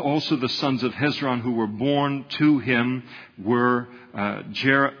 So also the sons of Hezron who were born to him were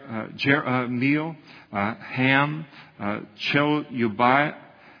Jerahmeel, Ham, Chelubai.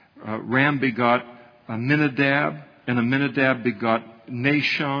 Ram begot Aminadab, and Aminadab begot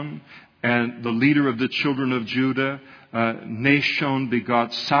Nashon, and the leader of the children of Judah, Nashon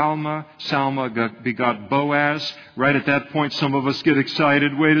begot Salma. Salma begot Boaz. Right at that point, some of us get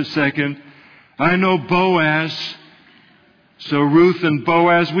excited. Wait a second. I know Boaz. So Ruth and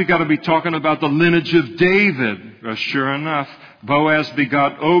Boaz, we got to be talking about the lineage of David. Sure enough, Boaz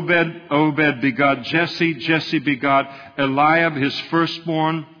begot Obed. Obed begot Jesse. Jesse begot Eliab, his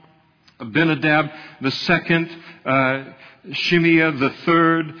firstborn. Abinadab the second. Shimea the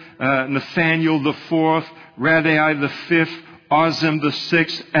third. Nathaniel the fourth. Radai the fifth. Ozem the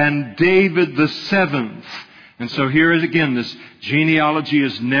sixth. And David the seventh. And so here is again, this genealogy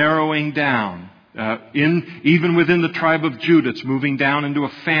is narrowing down. Even within the tribe of Judah, it's moving down into a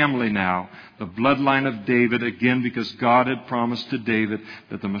family now. The bloodline of David, again, because God had promised to David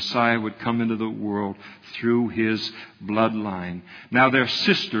that the Messiah would come into the world through his bloodline. Now their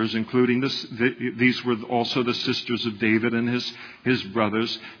sisters, including these were also the sisters of David and his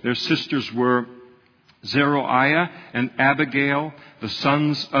brothers. Their sisters were Zeruiah and Abigail. The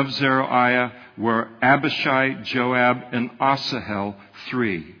sons of Zeruiah were Abishai, Joab, and Asahel,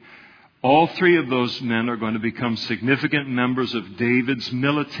 3. All 3 of those men are going to become significant members of David's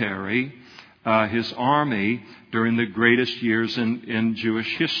military, his army, during the greatest years in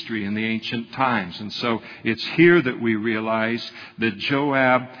Jewish history in the ancient times. And so it's here that we realize that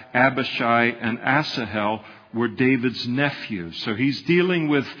Joab, Abishai, and Asahel were David's nephews. So he's dealing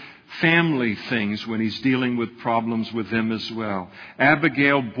with family things when he's dealing with problems with them as well.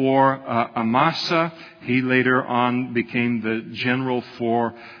 Abigail bore Amasa. He later on became the general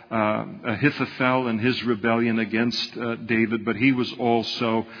for Ahithophel and his rebellion against David, but he was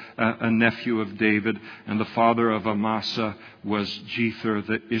also a nephew of David, and the father of Amasa was Jether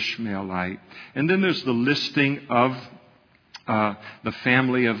the Ishmaelite. And then there's the listing of the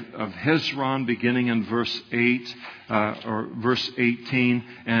family of Hezron, beginning in verse 8. or verse 18,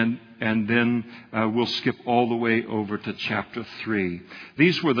 and then we'll skip all the way over to chapter 3.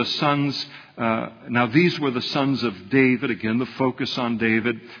 These were the sons of David, again the focus on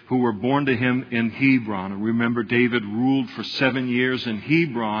David, who were born to him in Hebron. And remember, David ruled for 7 years in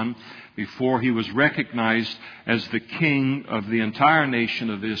Hebron before he was recognized as the king of the entire nation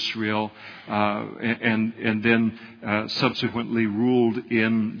of Israel, and then subsequently ruled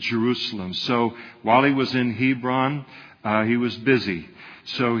in Jerusalem. So while he was in Hebron, he was busy.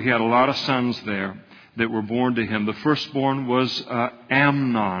 So he had a lot of sons there that were born to him. The firstborn was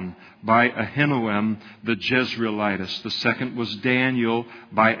Amnon by Ahinoam the Jezreelitess. The second was Daniel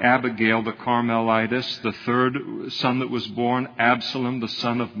by Abigail the Carmelitess. The third son that was born, Absalom, the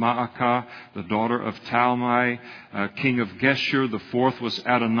son of Maacah, the daughter of Talmai, king of Geshur. The fourth was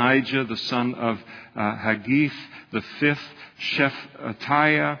Adonijah, the son of Haggith. The fifth,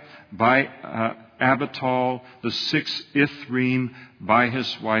 Shephatiah by Abital. The sixth, Ithream by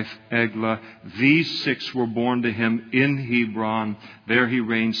his wife Eglah. These 6 were born to him in Hebron. There he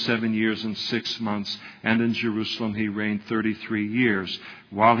reigned 7 years and 6 months. And in Jerusalem he reigned 33 years.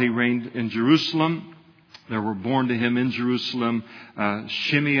 While he reigned in Jerusalem, there were born to him in Jerusalem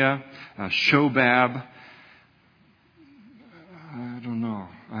Shimeah, Shobab. I don't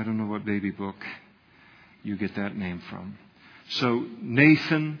know what baby book you get that name from. So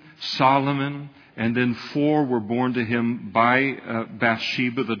Nathan, Solomon, and then 4 were born to him by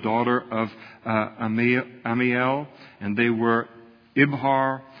Bathsheba, the daughter of Amiel, and they were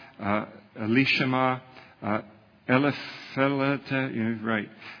Ibhar, Elishama, Eliphelet,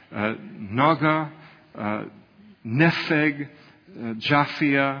 Naga, Nepheg,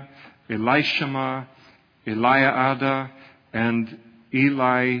 Japhia, Elishama, Eliada, and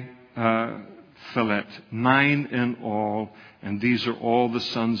Eliphelet. 9 in all. And these are all the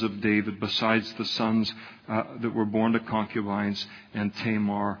sons of David, besides the sons that were born to concubines and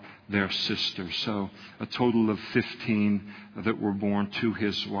Tamar, their sister. So a total of 15 that were born to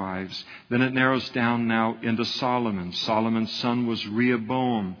his wives. Then it narrows down now into Solomon. Solomon's son was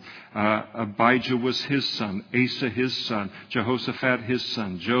Rehoboam. Abijah was his son. Asa his son. Jehoshaphat his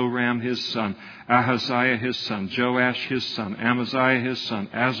son. Joram his son. Ahaziah his son. Joash his son. Amaziah his son.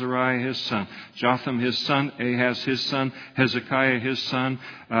 Azariah his son. Jotham his son. Ahaz his son. Hezekiah his son.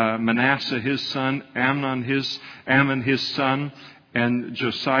 Manasseh his son. Ammon his son. And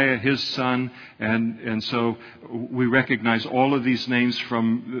Josiah his son, and so we recognize all of these names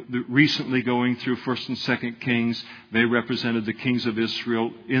from recently going through 1st and 2nd Kings. They represented the kings of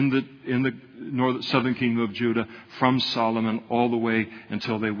Israel in the southern kingdom of Judah, from Solomon all the way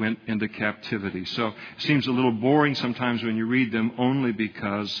until they went into captivity. So it seems a little boring sometimes when you read them, only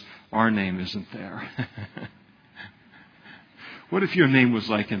because our name isn't there. What if your name was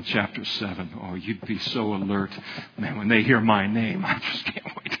like in chapter 7? Oh, you'd be so alert. Man, when they hear my name, I just can't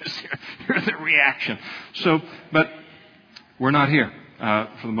wait to hear their reaction. So, but we're not here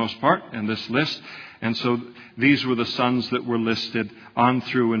for the most part in this list. And so these were the sons that were listed on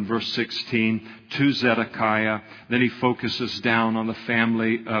through in verse 16 to Zedekiah. Then he focuses down on the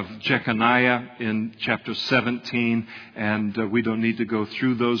family of Jeconiah in chapter 17. And we don't need to go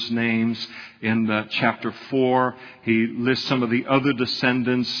through those names. In chapter 4, he lists some of the other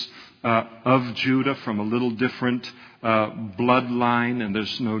descendants of Judah from a little different bloodline, and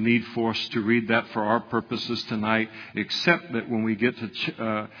there's no need for us to read that for our purposes tonight, except that when we get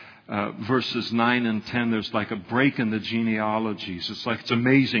to verses 9 and 10, there's like a break in the genealogies. It's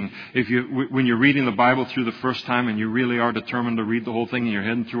amazing when you're reading the Bible through the first time and you really are determined to read the whole thing and you're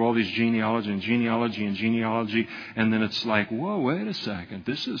heading through all these genealogy, and then it's like, whoa, wait a second,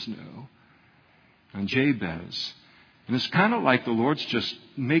 this is new. And Jabez. And it's kind of like the Lord's just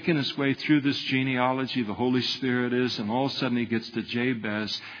making his way through this genealogy, the Holy Spirit is, and all of a sudden he gets to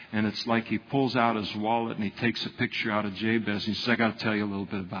Jabez, and it's like he pulls out his wallet and he takes a picture out of Jabez, and he says, I got to tell you a little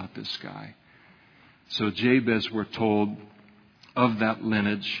bit about this guy. So Jabez, we're told, of that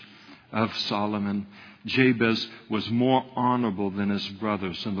lineage of Solomon, Jabez was more honorable than his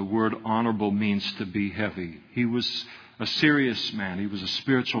brothers, and the word honorable means to be heavy. He was a serious man. He was a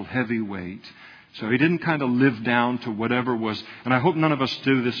spiritual heavyweight. So he didn't kind of live down to whatever was, and I hope none of us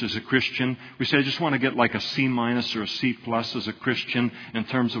do this as a Christian. We say, I just want to get like a C- or a C+ as a Christian in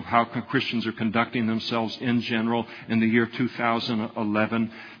terms of how Christians are conducting themselves in general in the year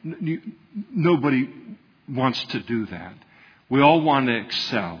 2011. Nobody wants to do that. We all want to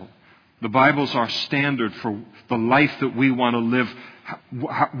excel. The Bible's our standard for the life that we want to live,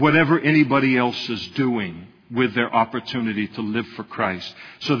 whatever anybody else is doing with their opportunity to live for Christ.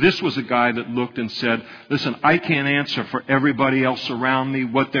 So this was a guy that looked and said, listen, I can't answer for everybody else around me,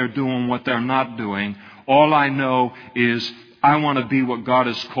 what they're doing, what they're not doing. All I know is I want to be what God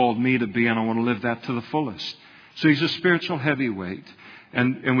has called me to be, and I want to live that to the fullest. So he's a spiritual heavyweight.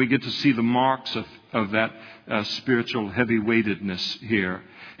 And we get to see the marks of that spiritual heavyweightedness here.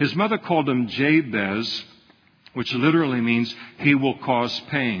 His mother called him Jabez, which literally means he will cause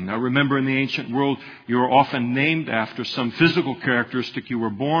pain. Now remember, in the ancient world, you were often named after some physical characteristic you were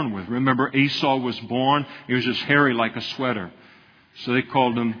born with. Remember, Esau was born, he was just hairy like a sweater. So they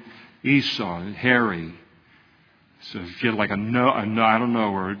called him Esau, hairy. So if you had like I don't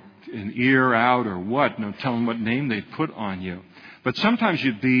know, or an ear out or what, no telling what name they put on you. But sometimes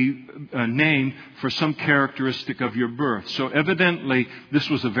you'd be named for some characteristic of your birth. So evidently, this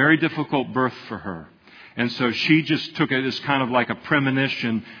was a very difficult birth for her. And so she just took it as kind of like a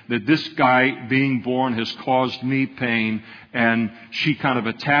premonition that this guy being born has caused me pain, and she kind of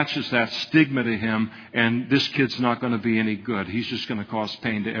attaches that stigma to him, and this kid's not going to be any good. He's just going to cause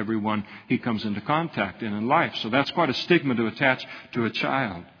pain to everyone he comes into contact in life. So that's quite a stigma to attach to a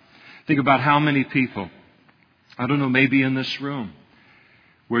child. Think about how many people, I don't know, maybe in this room,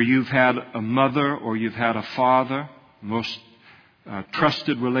 where you've had a mother or you've had a father, most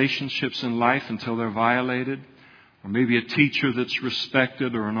trusted relationships in life until they're violated, or maybe a teacher that's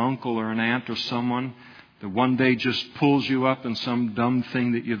respected, or an uncle or an aunt or someone that one day just pulls you up in some dumb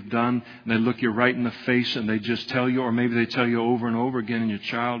thing that you've done, and they look you right in the face and they just tell you, or maybe they tell you over and over again in your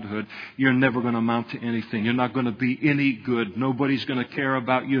childhood, you're never going to amount to anything. You're not going to be any good. Nobody's going to care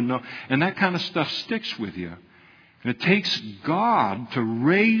about you. No, and that kind of stuff sticks with you. And it takes God to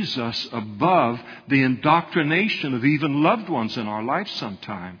raise us above the indoctrination of even loved ones in our life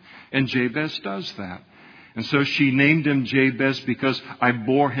sometime. And Jabez does that. And so she named him Jabez because I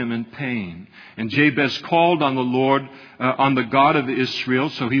bore him in pain. And Jabez called on the Lord, on the God of Israel.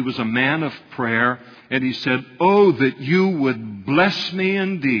 So he was a man of prayer. And he said, "Oh, that you would bless me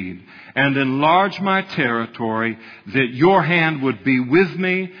indeed and enlarge my territory, that your hand would be with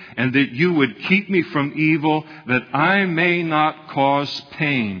me, and that you would keep me from evil, that I may not cause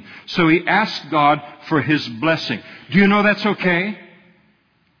pain." So he asked God for his blessing. Do you know that's okay?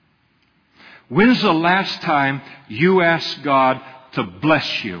 When's the last time you asked God to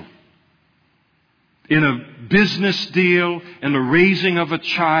bless you? In a business deal, in the raising of a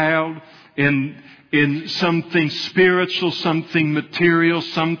child, in something spiritual, something material,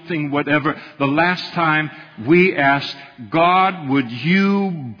 something whatever. The last time we asked, God, would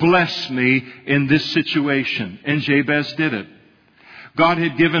you bless me in this situation? And Jabez did it. God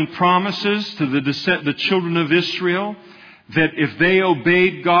had given promises to the children of Israel that if they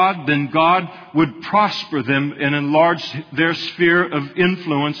obeyed God, then God would prosper them and enlarge their sphere of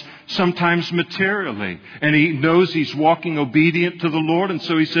influence, sometimes materially. And he knows he's walking obedient to the Lord, and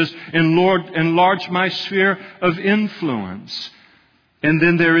so he says, "And Lord, enlarge my sphere of influence." And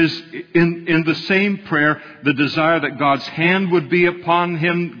then there is, in the same prayer, the desire that God's hand would be upon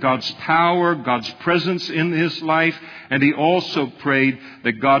him, God's power, God's presence in his life. And he also prayed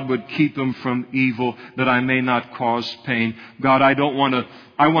that God would keep him from evil, that I may not cause pain. God, I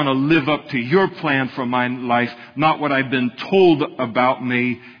want to live up to your plan for my life, not what I've been told about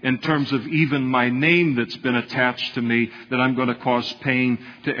me in terms of even my name that's been attached to me, that I'm going to cause pain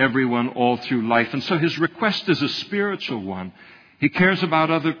to everyone all through life. And so his request is a spiritual one. He cares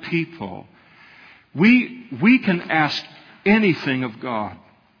about other people. We can ask anything of God.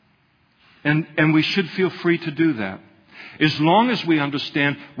 And we should feel free to do that. As long as we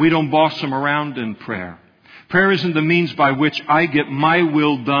understand we don't boss him around in prayer. Prayer isn't the means by which I get my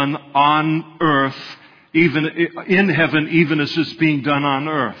will done on earth, even in heaven, even as it's being done on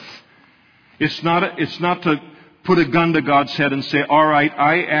earth. It's not to put a gun to God's head and say, all right,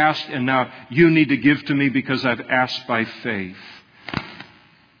 I asked and now you need to give to me because I've asked by faith.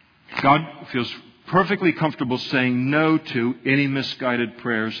 God feels perfectly comfortable saying no to any misguided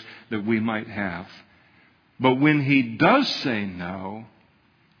prayers that we might have. But when he does say no,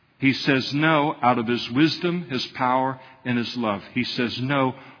 he says no out of his wisdom, his power, and his love. He says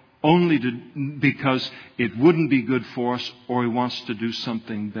no only because it wouldn't be good for us, or he wants to do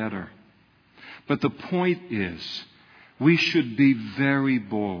something better. But the point is, we should be very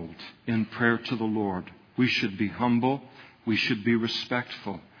bold in prayer to the Lord. We should be humble. We should be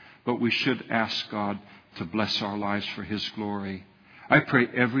respectful. But we should ask God to bless our lives for his glory. I pray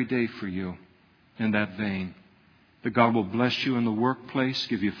every day for you in that vein. That God will bless you in the workplace,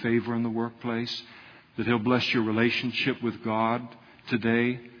 give you favor in the workplace. That he'll bless your relationship with God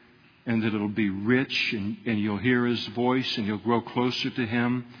today. And that it'll be rich and you'll hear his voice and you'll grow closer to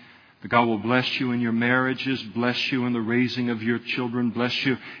him. That God will bless you in your marriages, bless you in the raising of your children, bless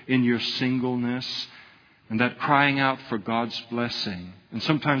you in your singleness. and that crying out for God's blessing. And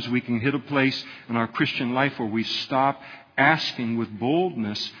sometimes we can hit a place in our Christian life where we stop asking with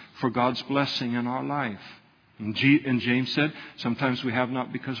boldness for God's blessing in our life. And James said, sometimes we have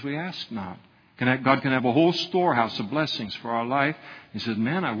not because we ask not. God can have a whole storehouse of blessings for our life. He said,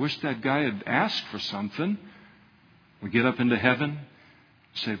 man, I wish that guy had asked for something. We get up into heaven,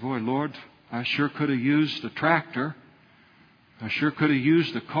 say, boy, Lord, I sure could have used a tractor. I sure could have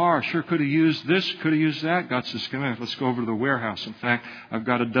used a car. I sure could have used this, could have used that. God says, come here, let's go over to the warehouse. In fact, I've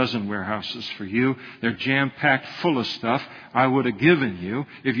got a dozen warehouses for you. They're jam-packed full of stuff I would have given you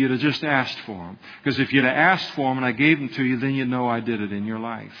if you'd have just asked for them. Because if you'd have asked for them and I gave them to you, then you know I did it in your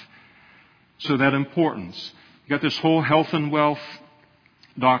life. So that importance. You got this whole health and wealth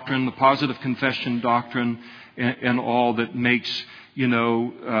doctrine, the positive confession doctrine, and all that makes,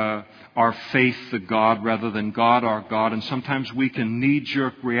 our faith the God rather than God our God. And sometimes we can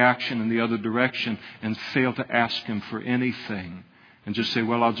knee-jerk reaction in the other direction and fail to ask Him for anything. And just say,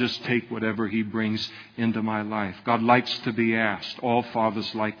 well, I'll just take whatever He brings into my life. God likes to be asked. All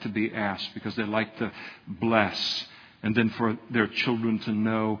fathers like to be asked because they like to bless. And then for their children to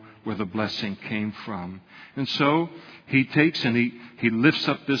know where the blessing came from. And so he takes and he lifts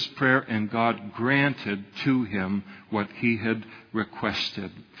up this prayer, and God granted to him what he had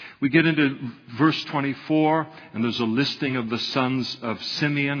requested. We get into verse 24, and there's a listing of the sons of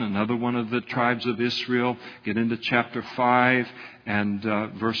Simeon, another one of the tribes of Israel. Get into chapter 5 and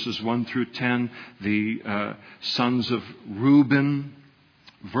verses 1 through 10, the sons of Reuben.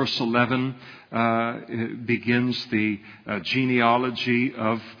 Verse 11 begins the genealogy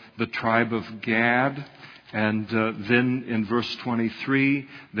of the tribe of Gad. And then in verse 23,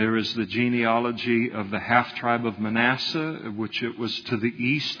 there is the genealogy of the half-tribe of Manasseh, which it was to the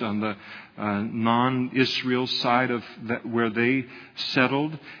east on the non-Israel side of that, where they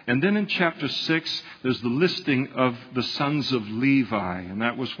settled. And then in chapter 6, there's the listing of the sons of Levi. And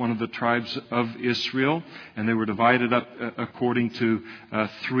that was one of the tribes of Israel. And they were divided up according to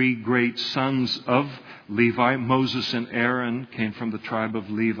three great sons of Levi. Moses and Aaron came from the tribe of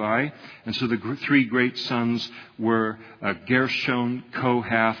Levi. And so the three great sons were Gershon,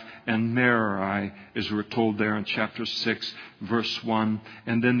 Kohath, and Merari, as we're told there in chapter 6, verse 1.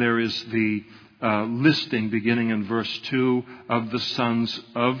 And then there is the listing beginning in verse 2 of the sons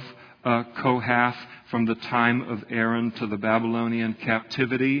of Kohath from the time of Aaron to the Babylonian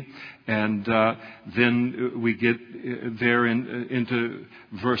captivity. And then we get there into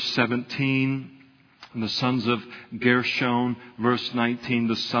verse 17. And the sons of Gershon, verse 19,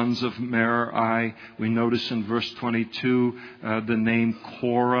 the sons of Merari. We notice in verse 22 the name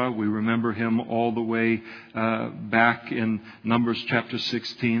Korah. We remember him all the way back in Numbers chapter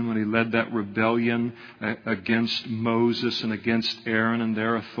 16 when he led that rebellion against Moses and against Aaron and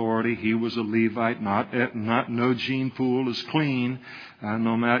their authority. He was a Levite. No gene pool is clean.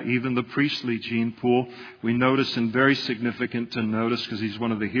 No matter even the priestly gene pool. We notice, and very significant to notice because he's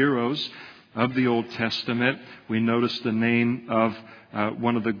one of the heroes of the Old Testament, we notice the name of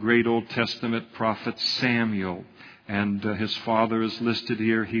one of the great Old Testament prophets, Samuel. And his father is listed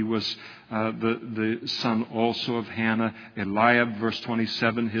here. He was the son also of Hannah. Eliab, verse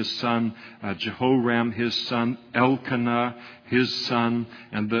 27, his son. Jehoram, his son. Elkanah, his son.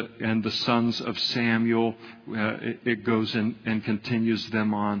 And the sons of Samuel. It goes and continues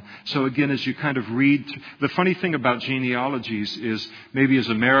them on. So again, as you kind of read, the funny thing about genealogies is maybe as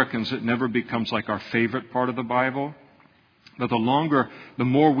Americans it never becomes like our favorite part of the Bible. But the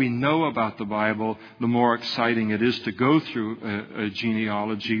more we know about the Bible, the more exciting it is to go through a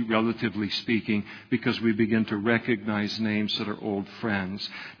genealogy, relatively speaking, because we begin to recognize names that are old friends.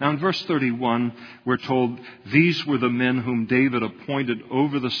 Now in verse 31, we're told, these were the men whom David appointed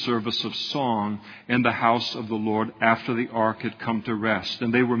over the service of song in the house of the Lord after the ark had come to rest.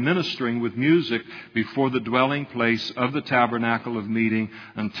 And they were ministering with music before the dwelling place of the tabernacle of meeting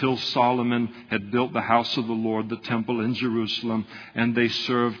until Solomon had built the house of the Lord, the temple in Jerusalem, and they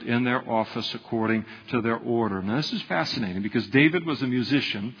served in their office according to their order. Now, this is fascinating because David was a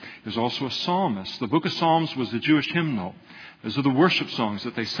musician. He was also a psalmist. The book of Psalms was the Jewish hymnal. Those are the worship songs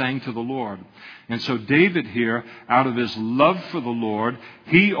that they sang to the Lord. And so David here, out of his love for the Lord,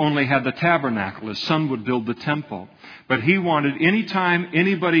 he only had the tabernacle. His son would build the temple. But he wanted, anytime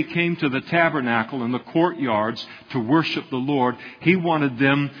anybody came to the tabernacle in the courtyards to worship the Lord, he wanted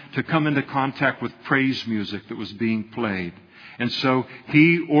them to come into contact with praise music that was being played. And so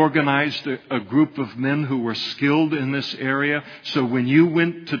he organized a group of men who were skilled in this area. So when you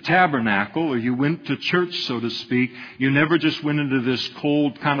went to tabernacle or you went to church, so to speak, you never just went into this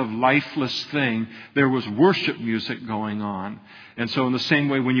cold kind of lifeless thing. There was worship music going on. And so in the same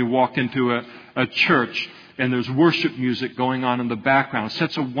way, when you walk into a church, and there's worship music going on in the background. It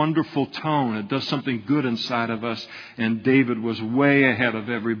sets a wonderful tone. It does something good inside of us. And David was way ahead of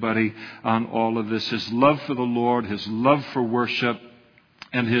everybody on all of this. His love for the Lord, his love for worship,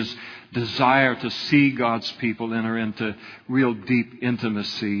 and his desire to see God's people enter into real deep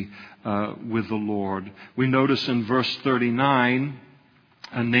intimacy with the Lord. We notice in verse 39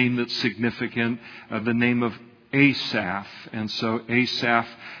 a name that's significant, the name of Asaph. And so Asaph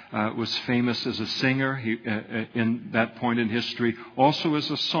was famous as a singer in that point in history, also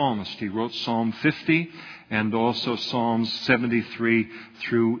as a psalmist. He wrote Psalm 50 and also Psalms 73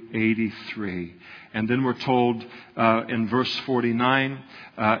 through 83. And then we're told in verse 49,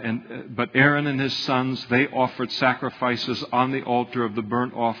 but Aaron and his sons, they offered sacrifices on the altar of the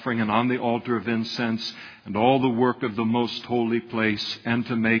burnt offering and on the altar of incense and all the work of the most holy place, and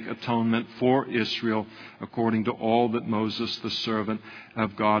to make atonement for Israel according to all that Moses, the servant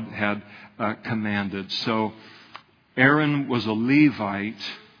of God, had commanded. So Aaron was a Levite,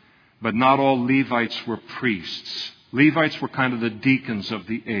 but not all Levites were priests. Levites were kind of the deacons of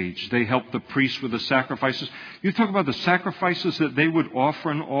the age. They helped the priests with the sacrifices. You talk about the sacrifices that they would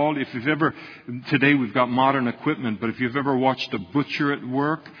offer and all. If you've ever, today we've got modern equipment, but if you've ever watched a butcher at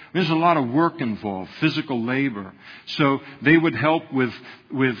work, there's a lot of work involved, physical labor. So they would help with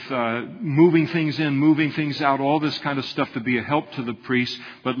moving things in, moving things out, all this kind of stuff to be a help to the priests.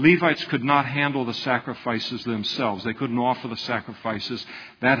 But Levites could not handle the sacrifices themselves. They couldn't offer the sacrifices.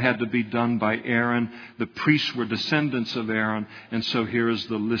 That had to be done by Aaron. The priests were descendants of Aaron, and so here is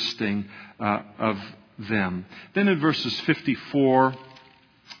the listing of them. Then in verses 54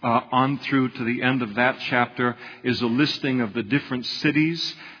 on through to the end of that chapter is a listing of the different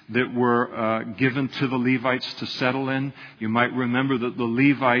cities that were given to the Levites to settle in. You might remember that the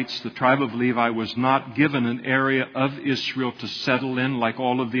Levites, the tribe of Levi, was not given an area of Israel to settle in like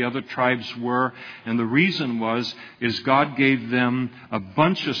all of the other tribes were. And the reason is God gave them a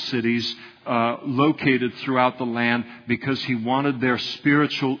bunch of cities located throughout the land because He wanted their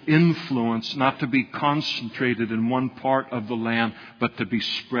spiritual influence not to be concentrated in one part of the land, but to be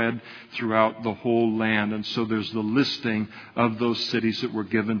spread throughout the whole land. And so there's the listing of those cities that were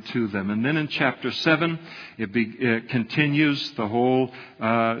given to them. And then in chapter 7, it continues the whole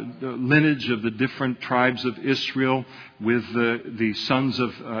lineage of the different tribes of Israel with the sons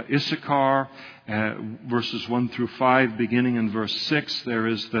of Issachar. Verses 1 through 5, beginning in verse 6, there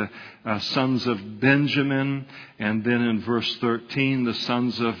is the sons of Benjamin, and then in verse 13, the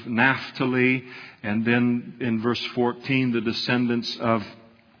sons of Naphtali, and then in verse 14, the descendants of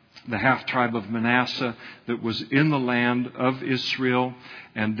the half-tribe of Manasseh that was in the land of Israel,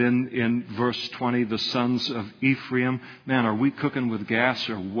 and then in verse 20, the sons of Ephraim. Man, are we cooking with gas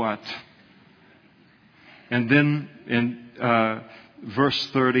or what? And then in verse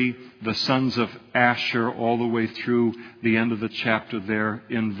 30, the sons of Asher, all the way through the end of the chapter there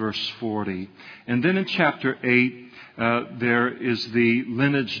in verse 40. And then in chapter 8, there is the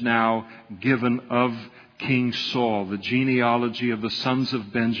lineage now given of King Saul, the genealogy of the sons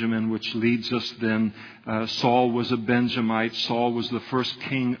of Benjamin, which leads us then. Saul was a Benjamite. Saul was the first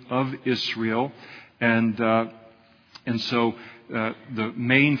king of Israel. And so the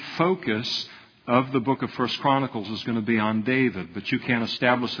main focus of the book of 1 Chronicles is going to be on David. But you can't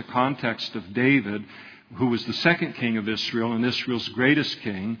establish the context of David, who was the second king of Israel and Israel's greatest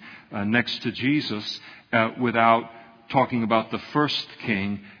king next to Jesus, without talking about the first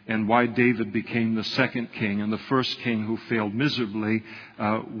king and why David became the second king. And the first king who failed miserably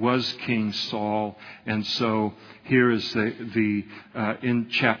was King Saul. And so here is the in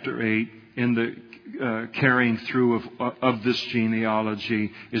chapter 8, in the carrying through of this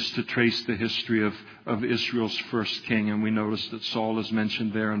genealogy is to trace the history of Israel's first king. And we notice that Saul is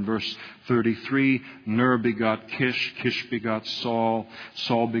mentioned there in verse 33. Ner begot Kish, Kish begot Saul,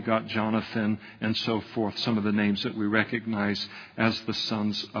 Saul begot Jonathan, and so forth. Some of the names that we recognize as the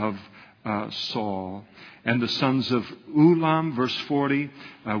sons of Saul. And the sons of Ulam, verse 40,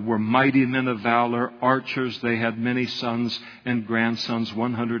 were mighty men of valor, archers. They had many sons and grandsons,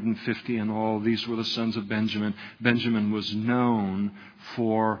 150 in all. These were the sons of Benjamin. Benjamin was known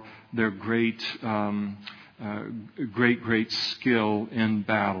for their great skill in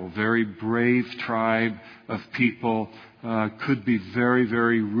battle. Very brave tribe of people, could be very,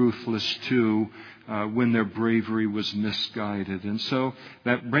 very ruthless too, when their bravery was misguided. And so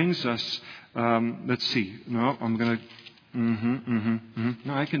that brings us, let's see. No, I'm going to,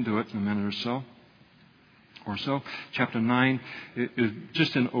 No, I can do it in a minute or so. Chapter 9,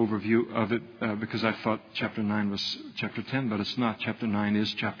 just an overview of it, because I thought chapter 9 was chapter 10, but it's not. Chapter 9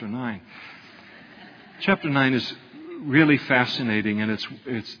 is chapter 9. Chapter 9 is really fascinating, and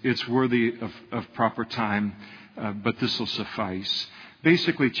it's worthy of proper time, but this will suffice.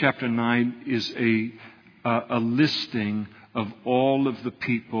 Basically, chapter 9 is a listing of all of the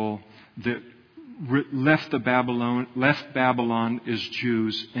people that left Babylon as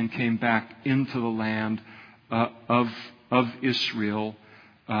Jews and came back into the land of Israel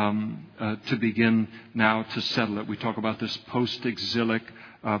to begin now to settle it. We talk about this post-exilic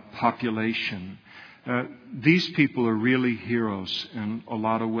population. These people are really heroes in a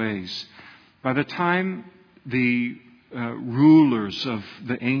lot of ways. By the time the rulers of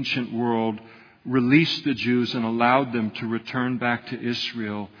the ancient world released the Jews and allowed them to return back to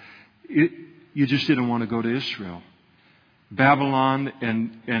Israel, you just didn't want to go to Israel. Babylon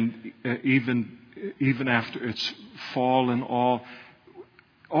and even after its fall and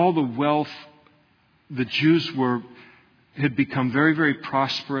all the wealth, the Jews had become very, very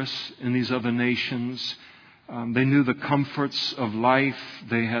prosperous in these other nations. They knew the comforts of life.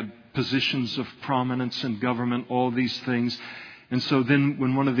 They had positions of prominence in government, all these things. And so then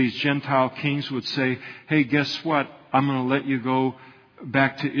when one of these Gentile kings would say, hey, guess what? I'm going to let you go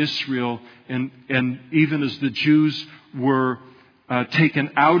back to Israel. And even as the Jews were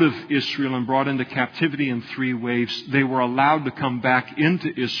taken out of Israel and brought into captivity in 3 waves, they were allowed to come back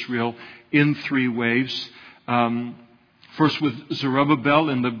into Israel in 3 waves. First with Zerubbabel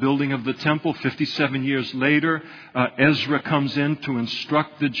in the building of the temple. 57 years later, Ezra comes in to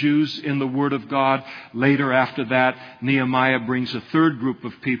instruct the Jews in the Word of God. Later after that, Nehemiah brings a 3rd group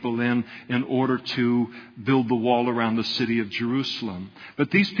of people in order to build the wall around the city of Jerusalem.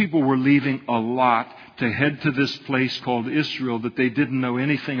 But these people were leaving a lot to head to this place called Israel that they didn't know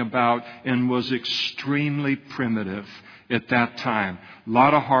anything about and was extremely primitive at that time. A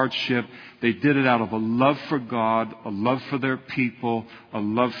lot of hardship. They did it out of a love for God, a love for their people, a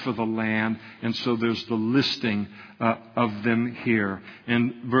love for the land. And so there's the listing of them here.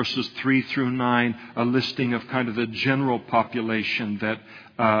 In verses 3 through 9, a listing of kind of the general population that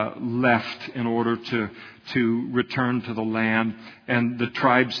left in order to return to the land. And the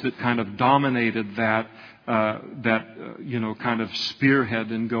tribes that kind of dominated that kind of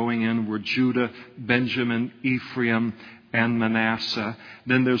spearhead in going in were Judah, Benjamin, Ephraim, and Manasseh.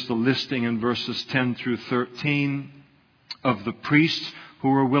 Then there's the listing in verses 10 through 13 of the priests who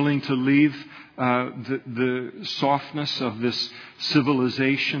were willing to leave the softness of this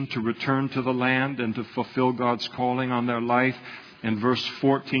civilization to return to the land and to fulfill God's calling on their life. In verse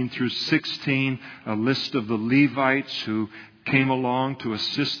 14 through 16, a list of the Levites who came along to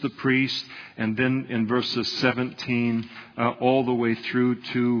assist the priest, and then in verses 17 all the way through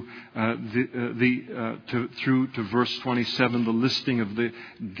to verse 27, the listing of the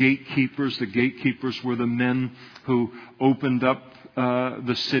gatekeepers. The gatekeepers were the men who opened up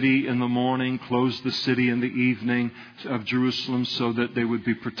the city in the morning, closed the city in the evening of Jerusalem so that they would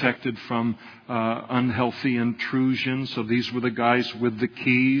be protected from unhealthy intrusion. So these were the guys with the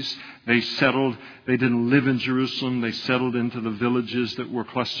keys. They didn't live in Jerusalem. They settled into the villages that were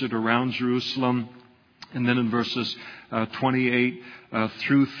clustered around Jerusalem. And then in verses 28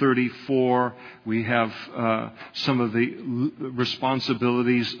 through 34, we have some of the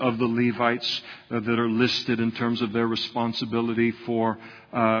responsibilities of the Levites that are listed in terms of their responsibility for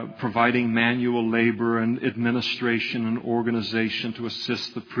providing manual labor and administration and organization to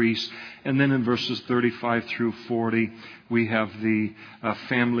assist the priests. And then in verses 35 through 40, we have the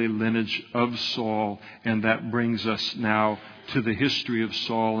family lineage of Saul, and that brings us now to the history of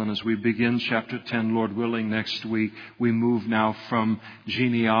Saul. And as we begin chapter 10, Lord willing, next week, we move now from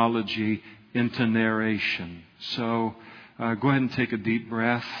genealogy into narration. So go ahead and take a deep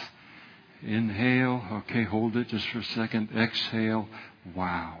breath. Inhale. Okay, hold it just for a second. Exhale.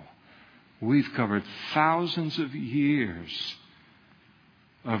 Wow. We've covered thousands of years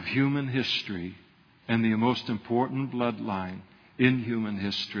of human history and the most important bloodline in human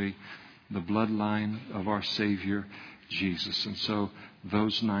history, the bloodline of our Savior, Jesus. And so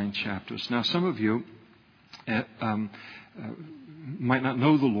those 9 chapters. Now, some of you might not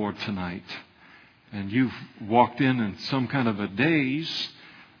know the Lord tonight, and you've walked in some kind of a daze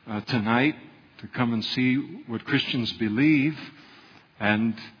tonight to come and see what Christians believe,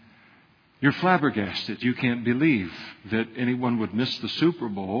 and you're flabbergasted. You can't believe that anyone would miss the Super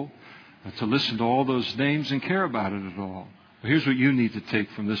Bowl to listen to all those names and care about it at all. Well, here's what you need to take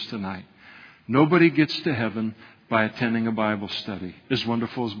from this tonight. Nobody gets to heaven by attending a Bible study, as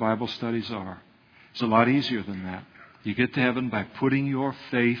wonderful as Bible studies are. It's a lot easier than that. You get to heaven by putting your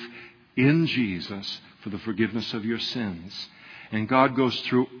faith in Jesus for the forgiveness of your sins. And God goes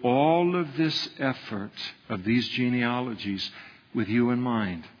through all of this effort of these genealogies with you in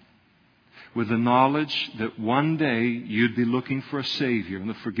mind. with the knowledge that one day you'd be looking for a Savior and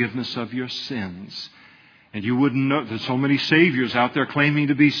the forgiveness of your sins. And you wouldn't know, there's so many Saviors out there claiming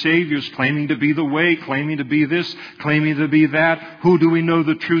to be Saviors, claiming to be the way, claiming to be this, claiming to be that. Who do we know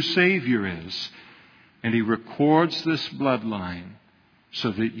the true Savior is? And He records this bloodline so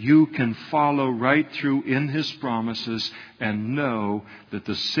that you can follow right through in His promises and know that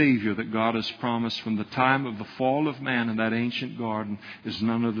the Savior that God has promised from the time of the fall of man in that ancient garden is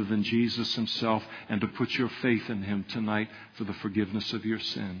none other than Jesus Himself, and to put your faith in Him tonight for the forgiveness of your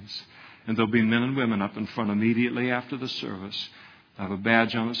sins. And there'll be men and women up in front immediately after the service. I have a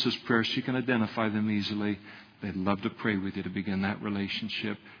badge on it that says prayer, so you can identify them easily. They'd love to pray with you to begin that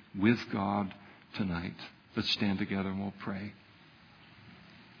relationship with God tonight. Let's stand together and we'll pray.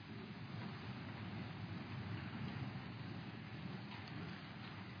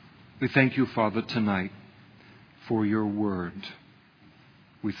 We thank you, Father, tonight for your word.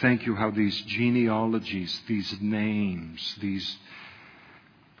 We thank you how these genealogies, these names, these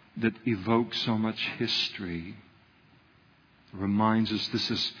that evoke so much history, reminds us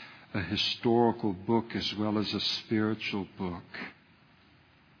this is a historical book as well as a spiritual book.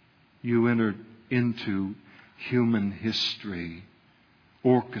 You entered into human history,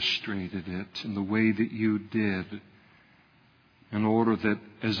 orchestrated it in the way that you did, in order that,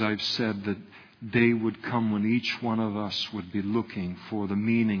 as I've said, the day would come when each one of us would be looking for the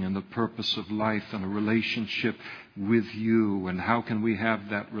meaning and the purpose of life and a relationship with you. And how can we have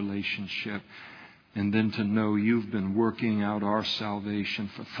that relationship? And then to know you've been working out our salvation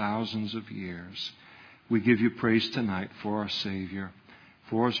for thousands of years. We give you praise tonight for our Savior,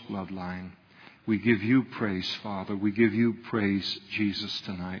 for His bloodline. We give you praise, Father. We give you praise, Jesus,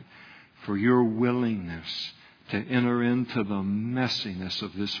 tonight, for your willingness to enter into the messiness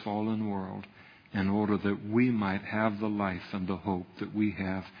of this fallen world in order that we might have the life and the hope that we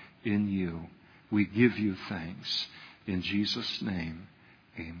have in you. We give you thanks. In Jesus' name,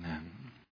 amen.